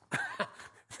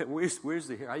 where's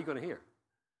the hear? How are you going to hear?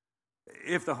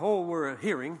 If the whole were a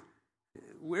hearing,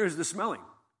 where's the smelling?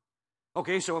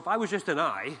 Okay, so if I was just an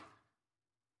eye,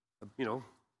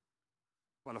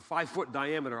 about a 5-foot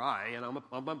diameter eye, and I'm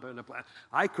up in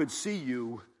I could see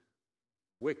you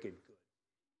wicked good,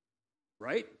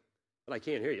 right? But I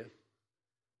can't hear you.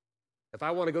 If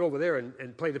I want to get over there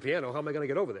and play the piano, how am I going to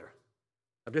get over there?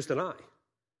 I'm just an eye.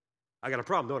 I got a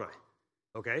problem, don't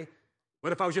I? Okay?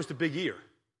 What if I was just a big ear?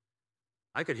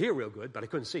 I could hear real good, but I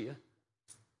couldn't see you.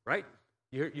 Right?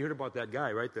 You heard about that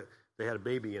guy, right? That they had a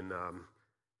baby, and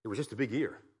it was just a big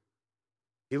ear.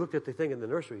 He looked at the thing in the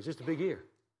nursery. It's just a big ear.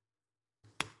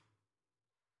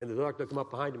 And the doctor came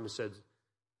up behind him and said,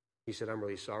 I'm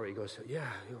really sorry. He goes, yeah,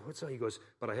 what's up? He goes,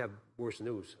 but I have worse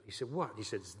news. He said, what? He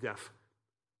said, it's deaf.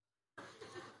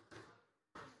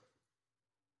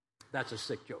 That's a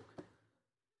sick joke.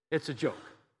 It's a joke.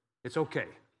 It's okay.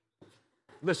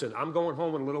 Listen, I'm going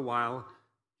home in a little while.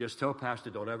 Just tell Pastor,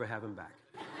 don't ever have him back.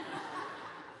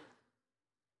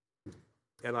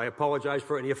 And I apologize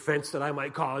for any offense that I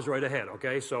might cause right ahead,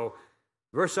 okay? So,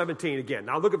 verse 17 again.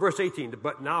 Now look at verse 18.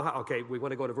 But now, okay, we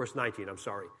want to go to verse 19. I'm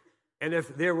sorry. And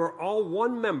if there were all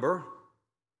one member,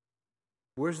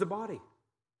 where's the body?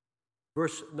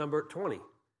 Verse number 20.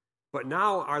 But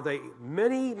now are they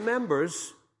many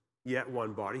members, yet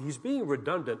one body? He's being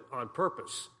redundant on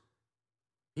purpose.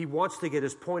 He wants to get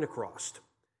his point across.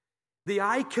 The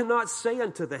eye cannot say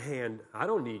unto the hand, I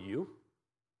don't need you.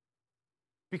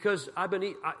 Because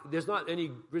there's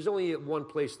only one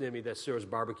place near me that serves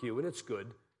barbecue, and it's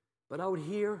good. But out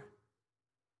here,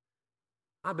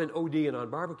 I've been ODing on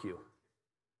barbecue.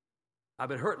 I've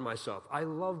been hurting myself. I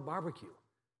love barbecue.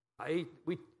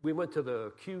 We went to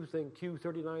the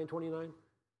Q39, 29.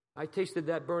 I tasted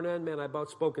that burn end, man, I about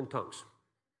spoke in tongues.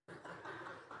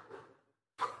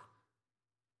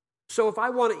 So if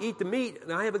I want to eat the meat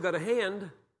and I haven't got a hand,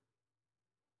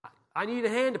 I need a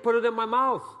hand to put it in my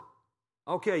mouth.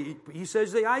 Okay, he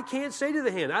says the eye can't say to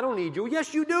the hand, I don't need you.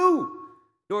 Yes, you do.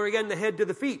 Nor again the head to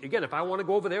the feet. Again, if I want to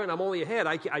go over there and I'm only a head,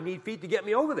 I need feet to get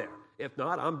me over there. If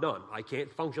not, I'm done. I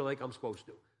can't function like I'm supposed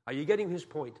to. Are you getting his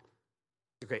point?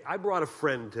 Okay, I brought a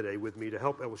friend today with me to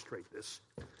help illustrate this.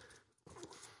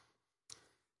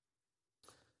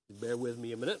 Bear with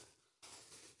me a minute.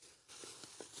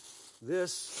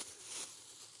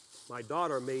 My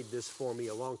daughter made this for me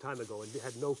a long time ago and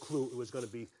had no clue it was going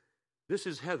to be. This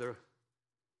is Heather,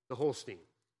 the Holstein.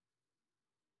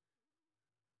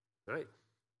 Right?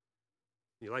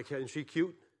 You like her? Isn't she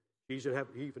cute? She's in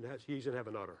heaven,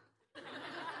 not her.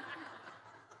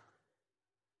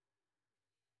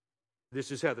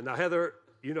 This is Heather. Now, Heather,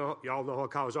 y'all know how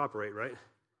cows operate, right?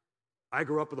 I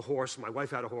grew up with a horse. My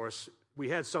wife had a horse. We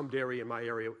had some dairy in my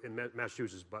area in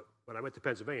Massachusetts, but when I went to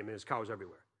Pennsylvania, there's cows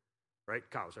everywhere, right?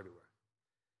 Cows everywhere.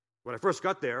 When I first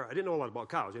got there, I didn't know a lot about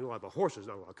cows. I didn't know a lot about horses,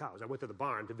 not a lot about cows. I went to the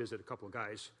barn to visit a couple of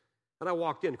guys, and I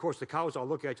walked in. Of course, the cows all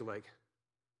look at you like,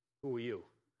 who are you?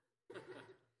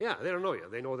 Yeah, they don't know you.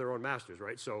 They know their own masters,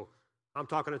 right? So I'm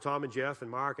talking to Tom and Jeff and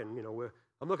Mark, and,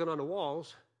 I'm looking on the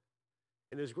walls,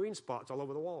 and there's green spots all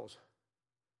over the walls.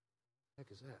 What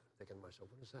the heck is that? I'm thinking to myself,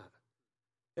 what is that?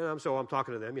 And so I'm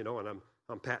talking to them, and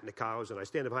I'm patting the cows, and I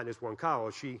stand behind this one cow.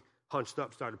 She hunched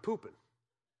up, started pooping.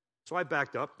 So I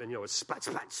backed up, and, it's splat,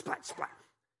 splat, splat, splat.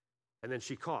 And then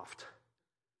she coughed.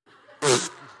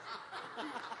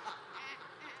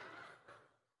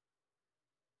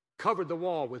 Covered the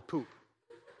wall with poop.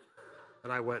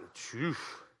 And I went, phew.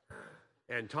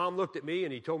 And Tom looked at me,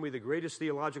 and he told me the greatest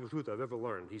theological truth I've ever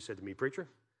learned. He said to me, preacher,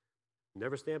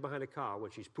 never stand behind a cow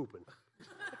when she's pooping,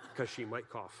 because she might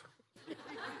cough.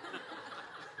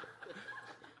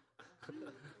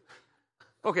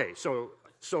 Okay, so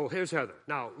here's Heather.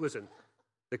 Now, listen,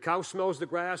 the cow smells the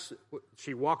grass.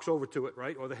 She walks over to it,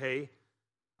 right, or the hay,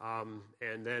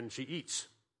 and then she eats.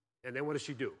 And then what does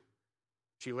she do?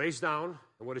 She lays down,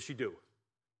 and what does she do?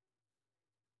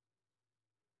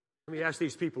 Let me ask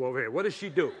these people over here. What does she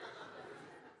do?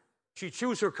 She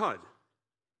chews her cud,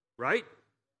 right?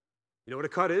 You know what a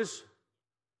cud is?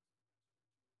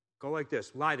 Go like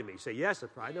this. Lie to me. Say, yes,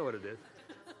 I know what it is.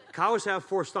 Cows have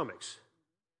 4 stomachs.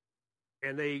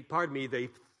 And they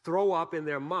throw up in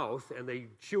their mouth, and they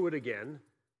chew it again,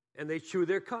 and they chew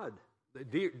their cud.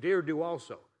 The deer do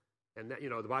also. And that,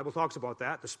 the Bible talks about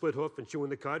that, the split hoof and chewing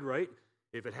the cud, right?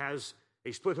 If it has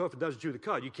a split hoof and doesn't chew the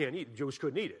cud, you can't eat it. Jews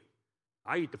couldn't eat it.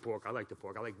 I eat the pork. I like the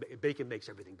pork. Bacon makes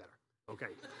everything better.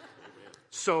 Okay.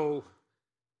 So,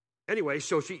 anyway,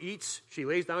 so she eats, she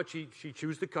lays down, she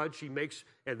chews the cud,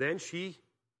 and then she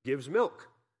gives milk.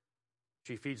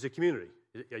 She feeds the community.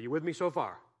 Are you with me so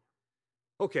far?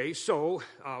 Okay, so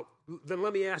then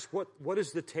let me ask, what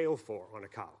is the tail for on a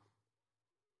cow?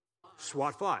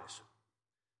 Swat flies.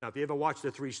 Now, if you ever watch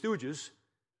the Three Stooges,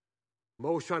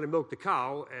 Moe's trying to milk the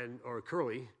cow, or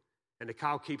Curly, and the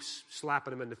cow keeps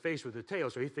slapping him in the face with the tail,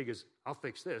 so he figures, I'll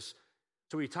fix this.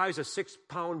 So he ties a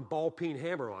 6-pound ball-peen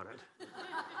hammer on it,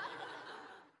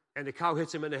 and the cow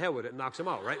hits him in the head with it and knocks him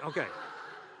out, right? Okay.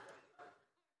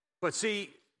 But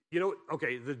see,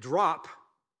 the drop,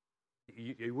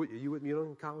 you with me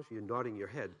on cows? You're nodding your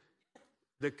head.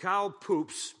 The cow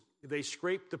poops, they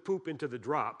scrape the poop into the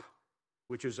drop,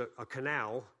 which is a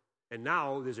canal, and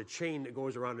now there's a chain that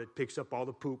goes around that picks up all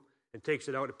the poop and takes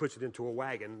it out and puts it into a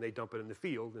wagon, and they dump it in the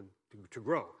field and to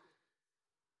grow.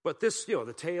 But this,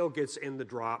 the tail gets in the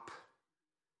drop,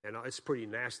 and it's pretty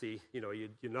nasty. You're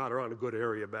not around a good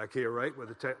area back here, right? With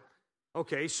the tail.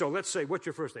 Okay, so let's say, what's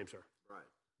your first name, sir?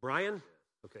 Brian?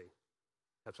 Okay.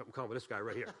 Have something in common with this guy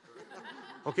right here.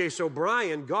 Okay, so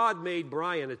Brian, God made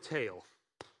Brian a tail.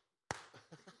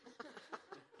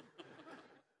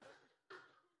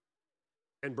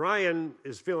 And Brian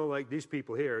is feeling like these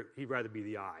people here, he'd rather be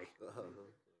the eye.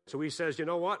 So he says, you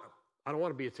know what? I don't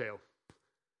want to be a tail.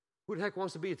 Who the heck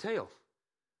wants to be a tail?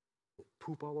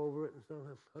 Poop all over it and stuff.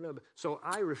 So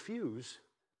I refuse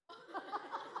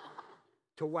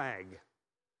to wag.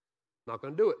 Not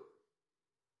going to do it.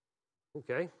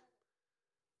 Okay.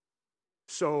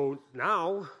 So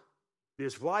now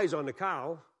there's flies on the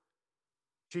cow.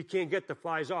 She can't get the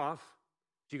flies off.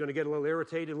 She's going to get a little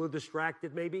irritated, a little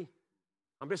distracted maybe.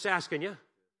 I'm just asking you.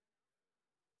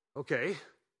 Okay.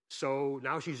 So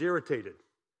now she's irritated.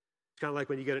 It's kind of like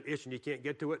when you get an itch and you can't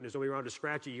get to it and there's nobody around to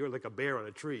scratch it. You're like a bear on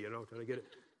a tree, trying to get it.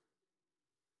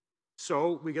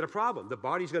 So we get a problem. The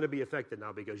body's going to be affected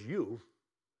now because you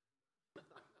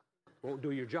won't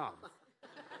do your job.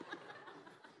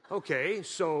 Okay,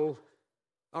 so,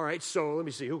 all right, so let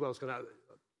me see. Who else can I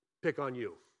pick on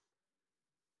you?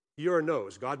 You're a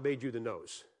nose. God made you the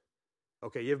nose.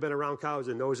 Okay, you've been around cows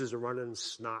and noses are running and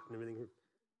snot and everything.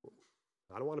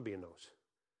 I don't want to be a nose.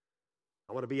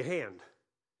 I want to be a hand.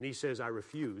 And he says, I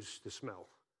refuse to smell.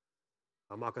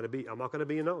 I'm not going to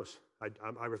be a nose.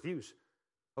 I refuse.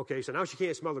 Okay, so now she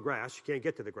can't smell the grass. She can't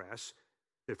get to the grass.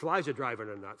 The flies are driving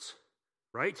her nuts,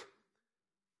 right?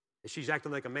 She's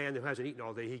acting like a man who hasn't eaten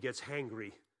all day. He gets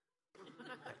hangry.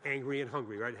 Angry and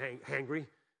hungry, right? Hangry.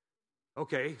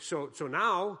 Okay, so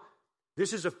now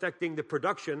this is affecting the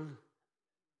production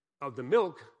of the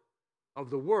milk of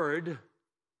the word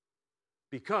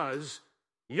because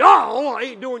y'all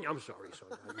ain't doing. I'm sorry,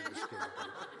 son.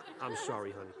 I'm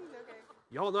sorry, honey.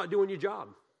 Y'all not doing your job.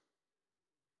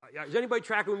 Is anybody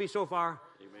tracking with me so far?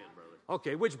 Amen, brother.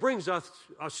 Okay, which brings us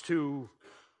to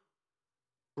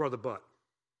Brother Butt.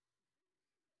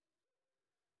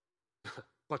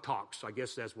 Buttocks, I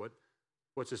guess that's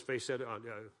what's his face said.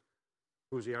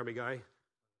 Who's the army guy?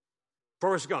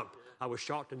 Forrest Gump. I was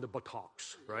shot in the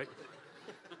buttocks, right?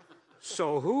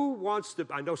 So who wants to,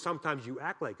 I know sometimes you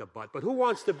act like a butt, but who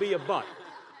wants to be a butt?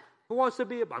 Who wants to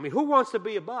be a butt? I mean, who wants to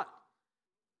be a butt?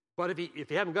 But if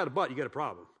you haven't got a butt, you got a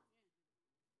problem.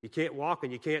 You can't walk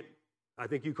and you can't, I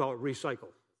think you call it recycle,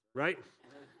 right?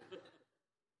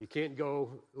 You can't go,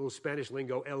 a little Spanish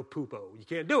lingo, el pupo. You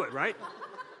can't do it, right?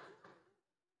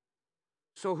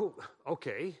 So who,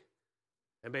 okay.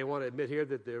 Anybody want to admit here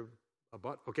that they're a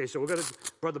butt? Okay, so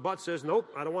Brother Butt says, nope,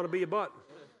 I don't want to be a butt.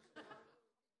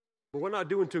 But we're not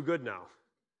doing too good now.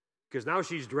 Because now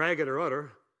she's dragging her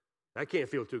udder. That can't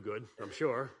feel too good, I'm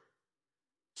sure.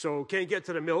 So can't get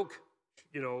to the milk.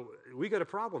 We got a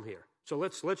problem here. So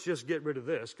let's just get rid of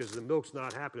this because the milk's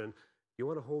not happening. You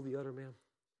want to hold the udder, ma'am?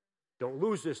 Don't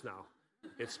lose this now.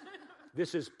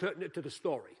 This is putting it to the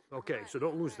story. Okay, so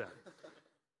don't lose that.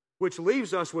 Which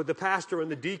leaves us with the pastor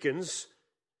and the deacons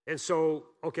And so,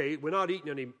 okay, we're not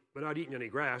eating any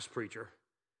grass, preacher.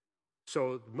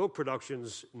 So milk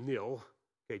production's nil.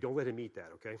 Okay, don't let him eat that,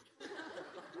 okay?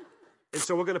 And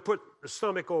so we're going to put the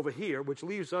stomach over here, which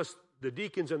leaves us, the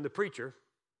deacons and the preacher,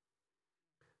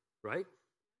 right?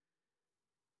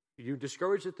 Are you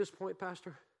discouraged at this point,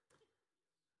 Pastor?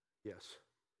 Yes,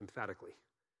 emphatically.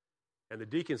 And the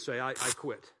deacons say, I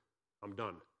quit. I'm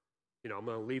done. I'm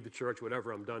going to leave the church,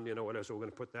 whatever, I'm done, whatever. So we're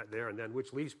going to put that there. And then,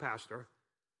 which leaves Pastor.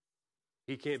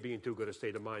 He can't be in too good a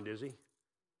state of mind, is he?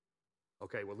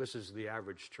 Okay, well, this is the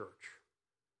average church.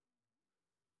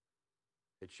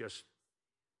 It's just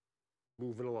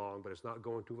moving along, but it's not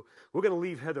going too. We're going to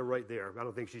leave Heather right there. I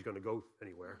don't think she's going to go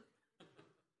anywhere.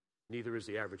 Neither is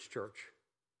the average church.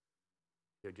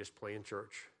 They're just playing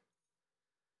church.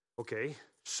 Okay,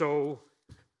 so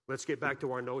let's get back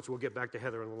to our notes. We'll get back to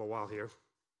Heather in a little while here.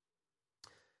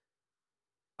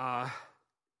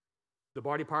 The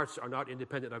body parts are not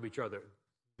independent of each other.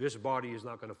 This body is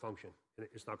not going to function.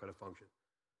 It's not going to function.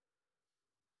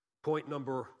 Point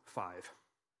number 5.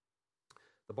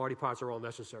 The body parts are all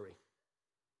necessary.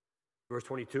 Verse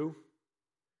 22.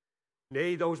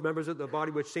 Nay, those members of the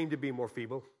body which seem to be more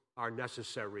feeble are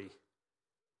necessary.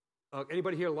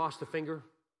 Anybody here lost a finger?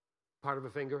 Part of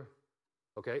a finger?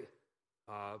 Okay.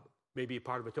 Maybe a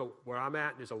part of a toe. Where I'm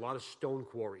at, there's a lot of stone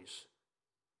quarries.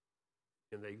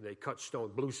 And they cut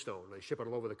stone, blue stone. They ship it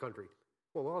all over the country.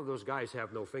 Well, a lot of those guys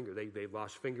have no finger. They've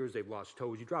lost fingers. They've lost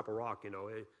toes. You drop a rock,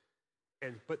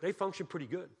 but they function pretty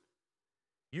good.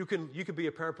 You can be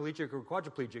a paraplegic or a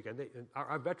quadriplegic, and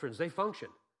our veterans, they function.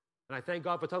 And I thank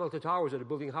God for Tunnel to Towers that are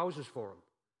building houses for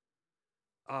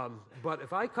them. But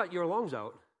if I cut your lungs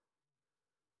out,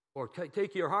 or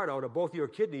take your heart out, or both your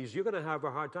kidneys, you're going to have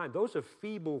a hard time. Those are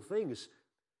feeble things,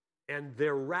 and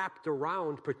they're wrapped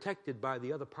around, protected by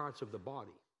the other parts of the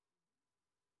body.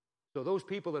 So those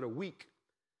people that are weak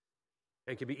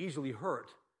and can be easily hurt,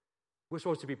 we're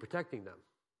supposed to be protecting them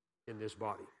in this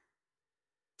body.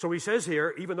 So he says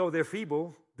here, even though they're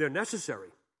feeble, they're necessary.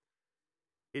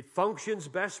 It functions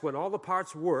best when all the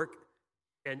parts work,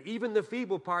 and even the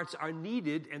feeble parts are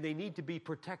needed, and they need to be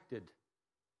protected.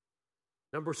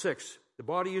 Number 6, the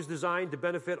body is designed to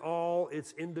benefit all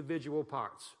its individual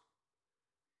parts.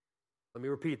 Let me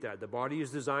repeat that. The body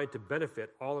is designed to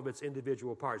benefit all of its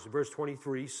individual parts. Verse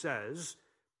 23 says,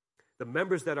 the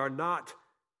members that are not,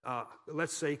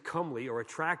 let's say, comely or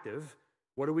attractive,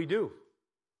 what do?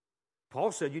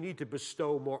 Paul said you need to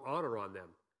bestow more honor on them.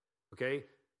 Okay?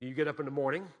 You get up in the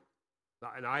morning,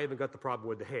 and I haven't got the problem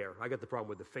with the hair. I got the problem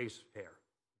with the face hair.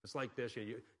 It's like this.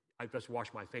 I just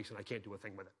wash my face, and I can't do a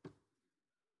thing with it.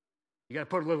 You got to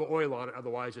put a little oil on it,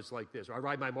 otherwise it's like this. Or I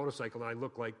ride my motorcycle, and I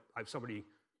look like I've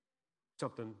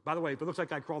something. By the way, if it looks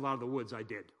like I crawled out of the woods, I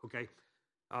did, okay?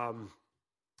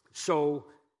 So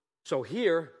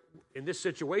here, in this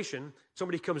situation,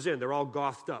 somebody comes in, they're all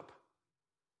gothed up.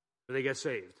 And they get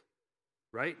saved,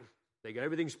 right? They got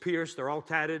everything's pierced, they're all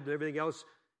tatted and everything else,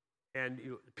 and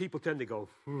people tend to go,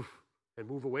 and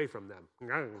move away from them.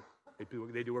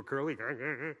 They do a curly,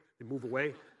 they move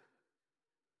away.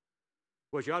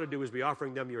 What you ought to do is be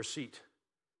offering them your seat.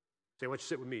 Say, why don't you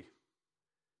sit with me?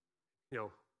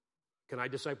 Can I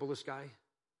disciple this guy?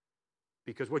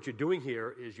 Because what you're doing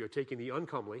here is you're taking the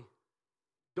uncomely.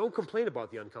 Don't complain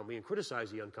about the uncomely and criticize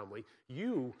the uncomely.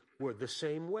 You were the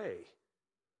same way,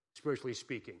 spiritually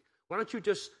speaking. Why don't you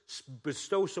just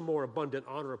bestow some more abundant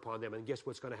honor upon them, and guess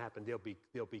what's going to happen?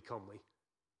 They'll be comely.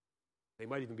 They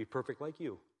might even be perfect like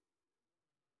you.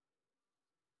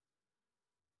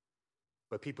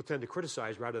 But people tend to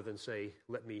criticize rather than say,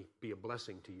 let me be a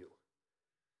blessing to you.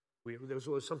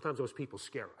 Sometimes those people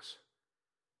scare us.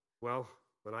 Well,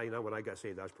 when I got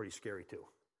saved, that was pretty scary too.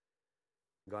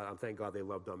 Thank God they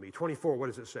loved on me. 24, what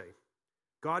does it say?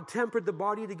 God tempered the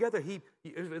body together.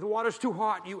 If the water's too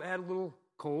hot, you add a little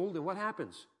cold, and what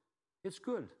happens? It's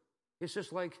good. It's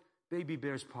just like baby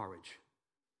bear's porridge.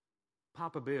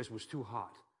 Papa Bear's was too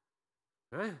hot.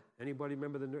 Anybody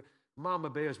remember Mama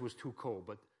Bear's was too cold,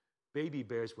 but Baby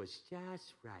Bear's was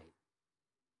just right.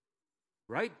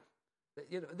 Right?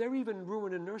 They're even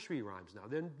ruining nursery rhymes now.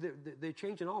 They're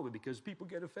changing all of it because people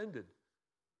get offended.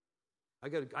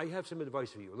 I have some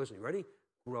advice for you. Listen, you ready?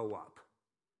 Grow up.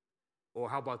 Or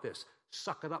how about this?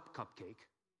 Suck it up, cupcake.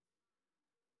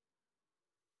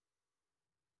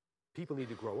 People need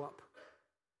to grow up.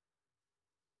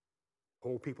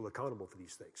 Hold people accountable for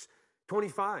these things.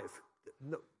 25.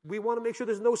 We want to make sure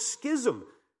there's no schism.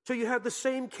 So you have the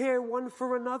same care one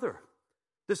for another.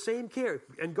 The same care.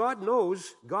 And God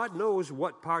knows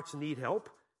what parts need help,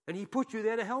 and He put you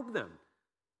there to help them.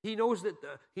 He knows that,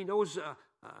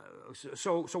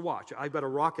 so watch. I've got a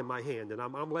rock in my hand, and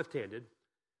I'm left-handed.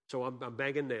 So I'm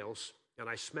banging nails, and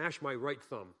I smash my right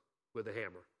thumb with a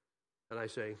hammer. And I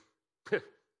say,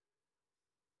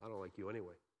 I don't like you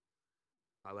anyway.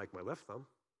 I like my left thumb.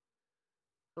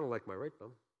 I don't like my right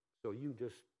thumb. So you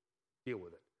just deal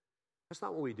with it. That's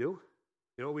not what we do.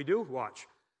 You know what we do? Watch.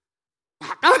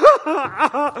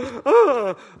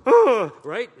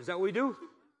 Right? Is that what we do?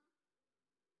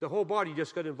 The whole body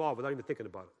just got involved without even thinking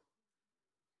about it.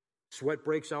 Sweat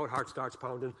breaks out, heart starts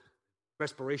pounding,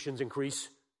 respirations increase.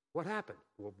 What happened?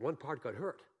 Well, one part got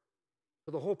hurt.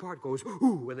 So the whole part goes,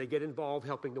 ooh, when they get involved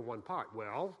helping the one part.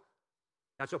 Well,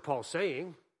 that's what Paul's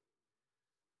saying.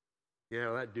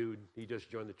 Yeah, that dude, he just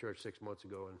joined the church 6 months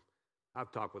ago, and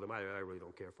I've talked with him. I really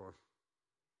don't care for him.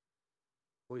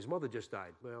 Well, his mother just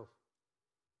died. Well,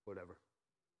 whatever.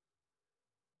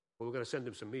 Well, we're going to send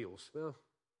him some meals. Well,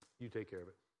 you take care of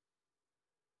it.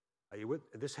 Are you with?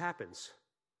 This happens.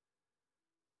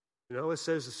 You know, it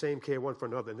says the same care one for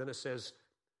another. And then it says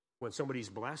when somebody's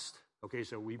blessed, okay,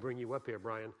 so we bring you up here,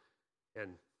 Brian,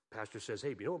 and pastor says,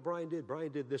 hey, you know what Brian did?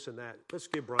 Brian did this and that. Let's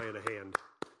give Brian a hand.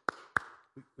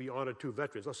 We honored 2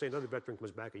 veterans. Let's say another veteran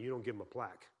comes back and you don't give him a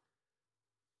plaque.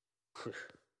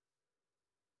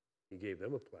 You gave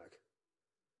them a plaque.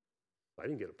 I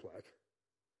didn't get a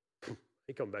plaque.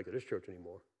 He come back to this church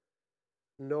anymore.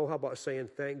 No, how about saying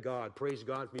thank God, praise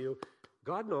God for you?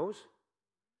 God knows.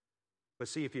 But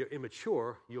see, if you're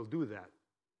immature, you'll do that.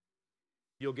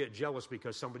 You'll get jealous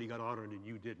because somebody got honored and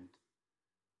you didn't.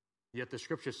 Yet the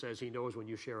scripture says he knows when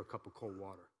you share a cup of cold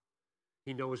water.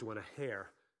 He knows when a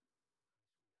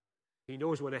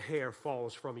hair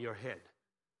falls from your head.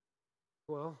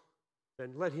 Well,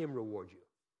 then let him reward you.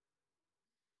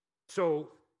 So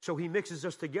he mixes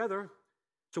us together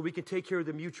so we can take care of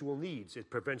the mutual needs. It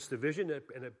prevents division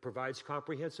and it provides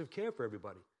comprehensive care for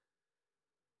everybody.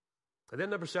 And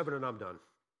then number 7, and I'm done.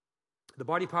 The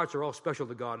body parts are all special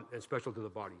to God and special to the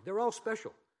body. They're all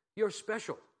special. You're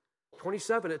special.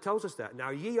 27, it tells us that.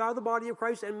 Now ye are the body of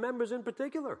Christ and members in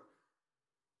particular.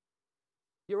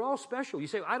 You're all special. You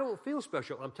say, I don't feel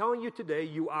special. I'm telling you today,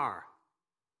 you are.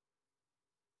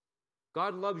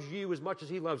 God loves you as much as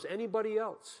he loves anybody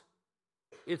else.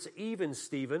 It's even,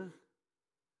 Stephen.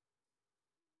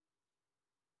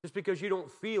 Just because you don't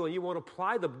feel and you won't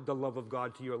apply the love of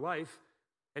God to your life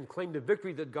and claim the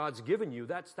victory that God's given you,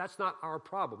 that's not our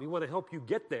problem. We want to help you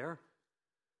get there.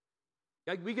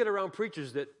 We get around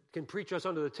preachers that can preach us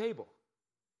under the table,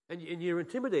 and you're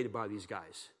intimidated by these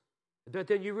guys. But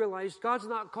then you realize God's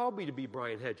not called me to be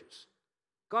Brian Hedges.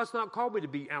 God's not called me to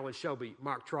be Alan Shelby,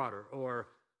 Mark Trotter, or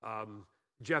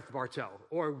Jeff Bartell,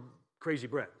 or Crazy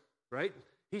Brett, right?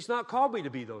 He's not called me to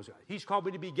be those guys. He's called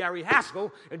me to be Gary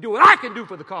Haskell and do what I can do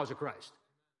for the cause of Christ.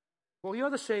 Well, you're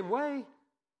the same way.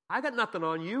 I got nothing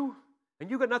on you,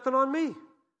 and you got nothing on me.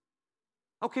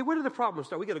 Okay, where did the problem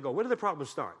start? We got to go. Where did the problem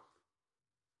start?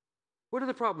 Where did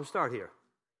the problem start here?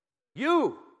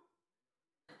 You.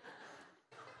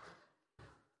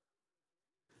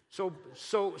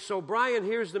 So Brian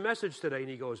hears the message today, and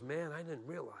he goes, man, I didn't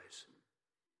realize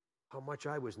how much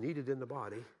I was needed in the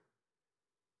body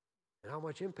and how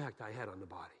much impact I had on the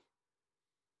body.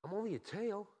 I'm only a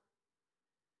tail.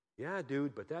 Yeah,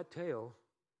 dude, but that tail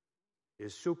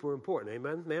is super important.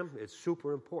 Amen, ma'am? It's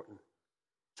super important.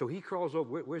 So he crawls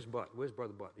over. Where's Butt? Where's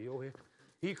Brother Butt? Are you over here?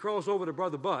 He crawls over to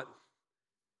Brother Butt,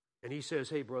 and he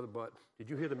says, hey, Brother Butt, did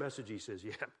you hear the message? He says,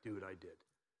 yeah, dude, I did.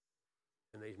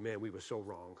 And we were so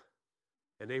wrong.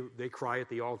 And they cry at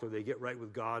the altar. They get right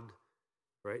with God,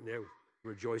 right? And they're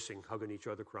rejoicing, hugging each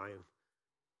other, crying.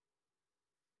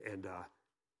 And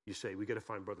you say, we got to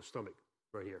find Brother Stomach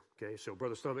right here, okay? So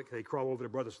Brother Stomach, they crawl over to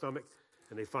Brother Stomach,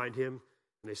 and they find him,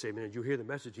 and they say, man, did you hear the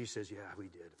message? He says, yeah, we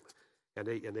did. And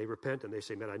they repent, and they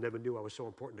say, man, I never knew I was so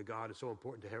important to God and so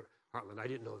important to Heartland. I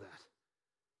didn't know that.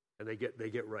 And they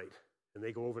get right. And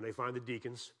they go over, and they find the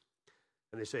deacons,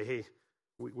 and they say, hey,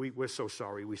 we're so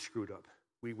sorry we screwed up.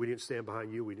 We didn't stand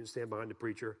behind you. We didn't stand behind the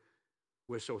preacher.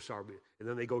 We're so sorry. And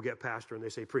then they go get pastor, and they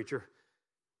say, preacher,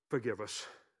 forgive us.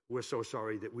 We're so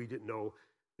sorry that we didn't know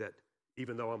that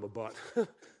even though I'm a butt,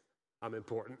 I'm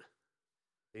important.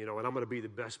 You know, and I'm going to be the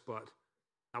best butt.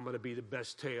 I'm going to be the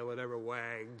best tail that ever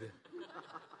wagged.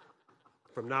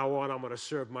 From now on, I'm going to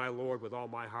serve my Lord with all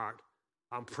my heart.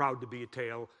 I'm proud to be a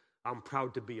tail. I'm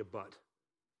proud to be a butt.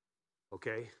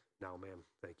 Okay? Now, ma'am,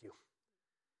 thank you.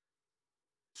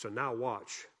 So now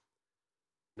watch.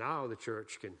 Now the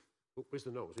church can... Oh, where's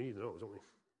the nose? We need the nose, don't we?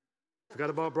 Forgot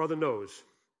about Brother Nose.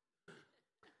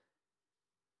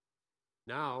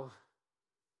 Now,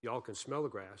 y'all can smell the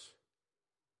grass,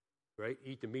 right?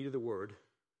 Eat the meat of the word.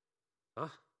 Huh?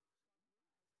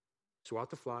 Swat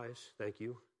the flies, thank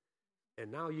you.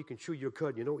 And now you can chew your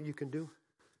cud. You know what you can do?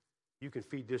 you can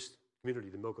feed this community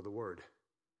the milk of the word,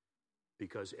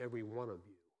 because every one of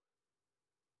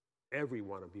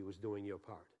you is doing your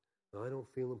part. Now, I don't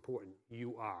feel important.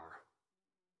 You are.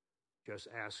 Just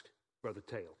ask Brother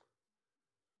Tail.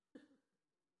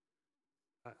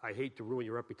 I hate to ruin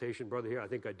your reputation, brother, here. I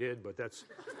think I did, but that's...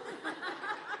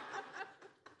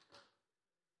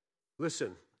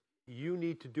 Listen, you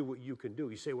need to do what you can do.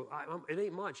 You say, well, it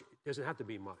ain't much. It doesn't have to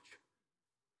be much.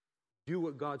 Do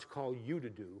what God's called you to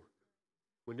do.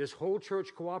 When this whole church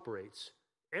cooperates,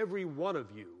 every one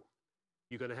of you,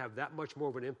 you're going to have that much more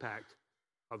of an impact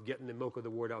of getting the milk of the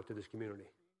word out to this community.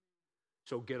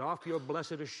 So get off your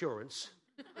blessed assurance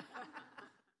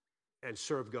and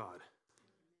serve God.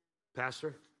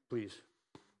 Pastor, please.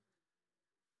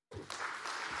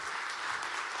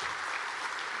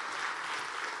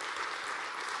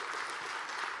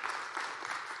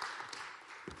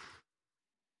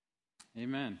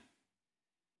 Amen.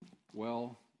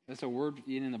 Well, that's a word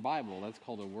in the Bible. That's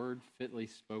called a word fitly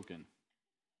spoken.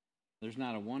 There's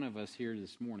not a one of us here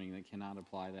this morning that cannot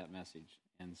apply that message.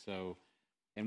 And so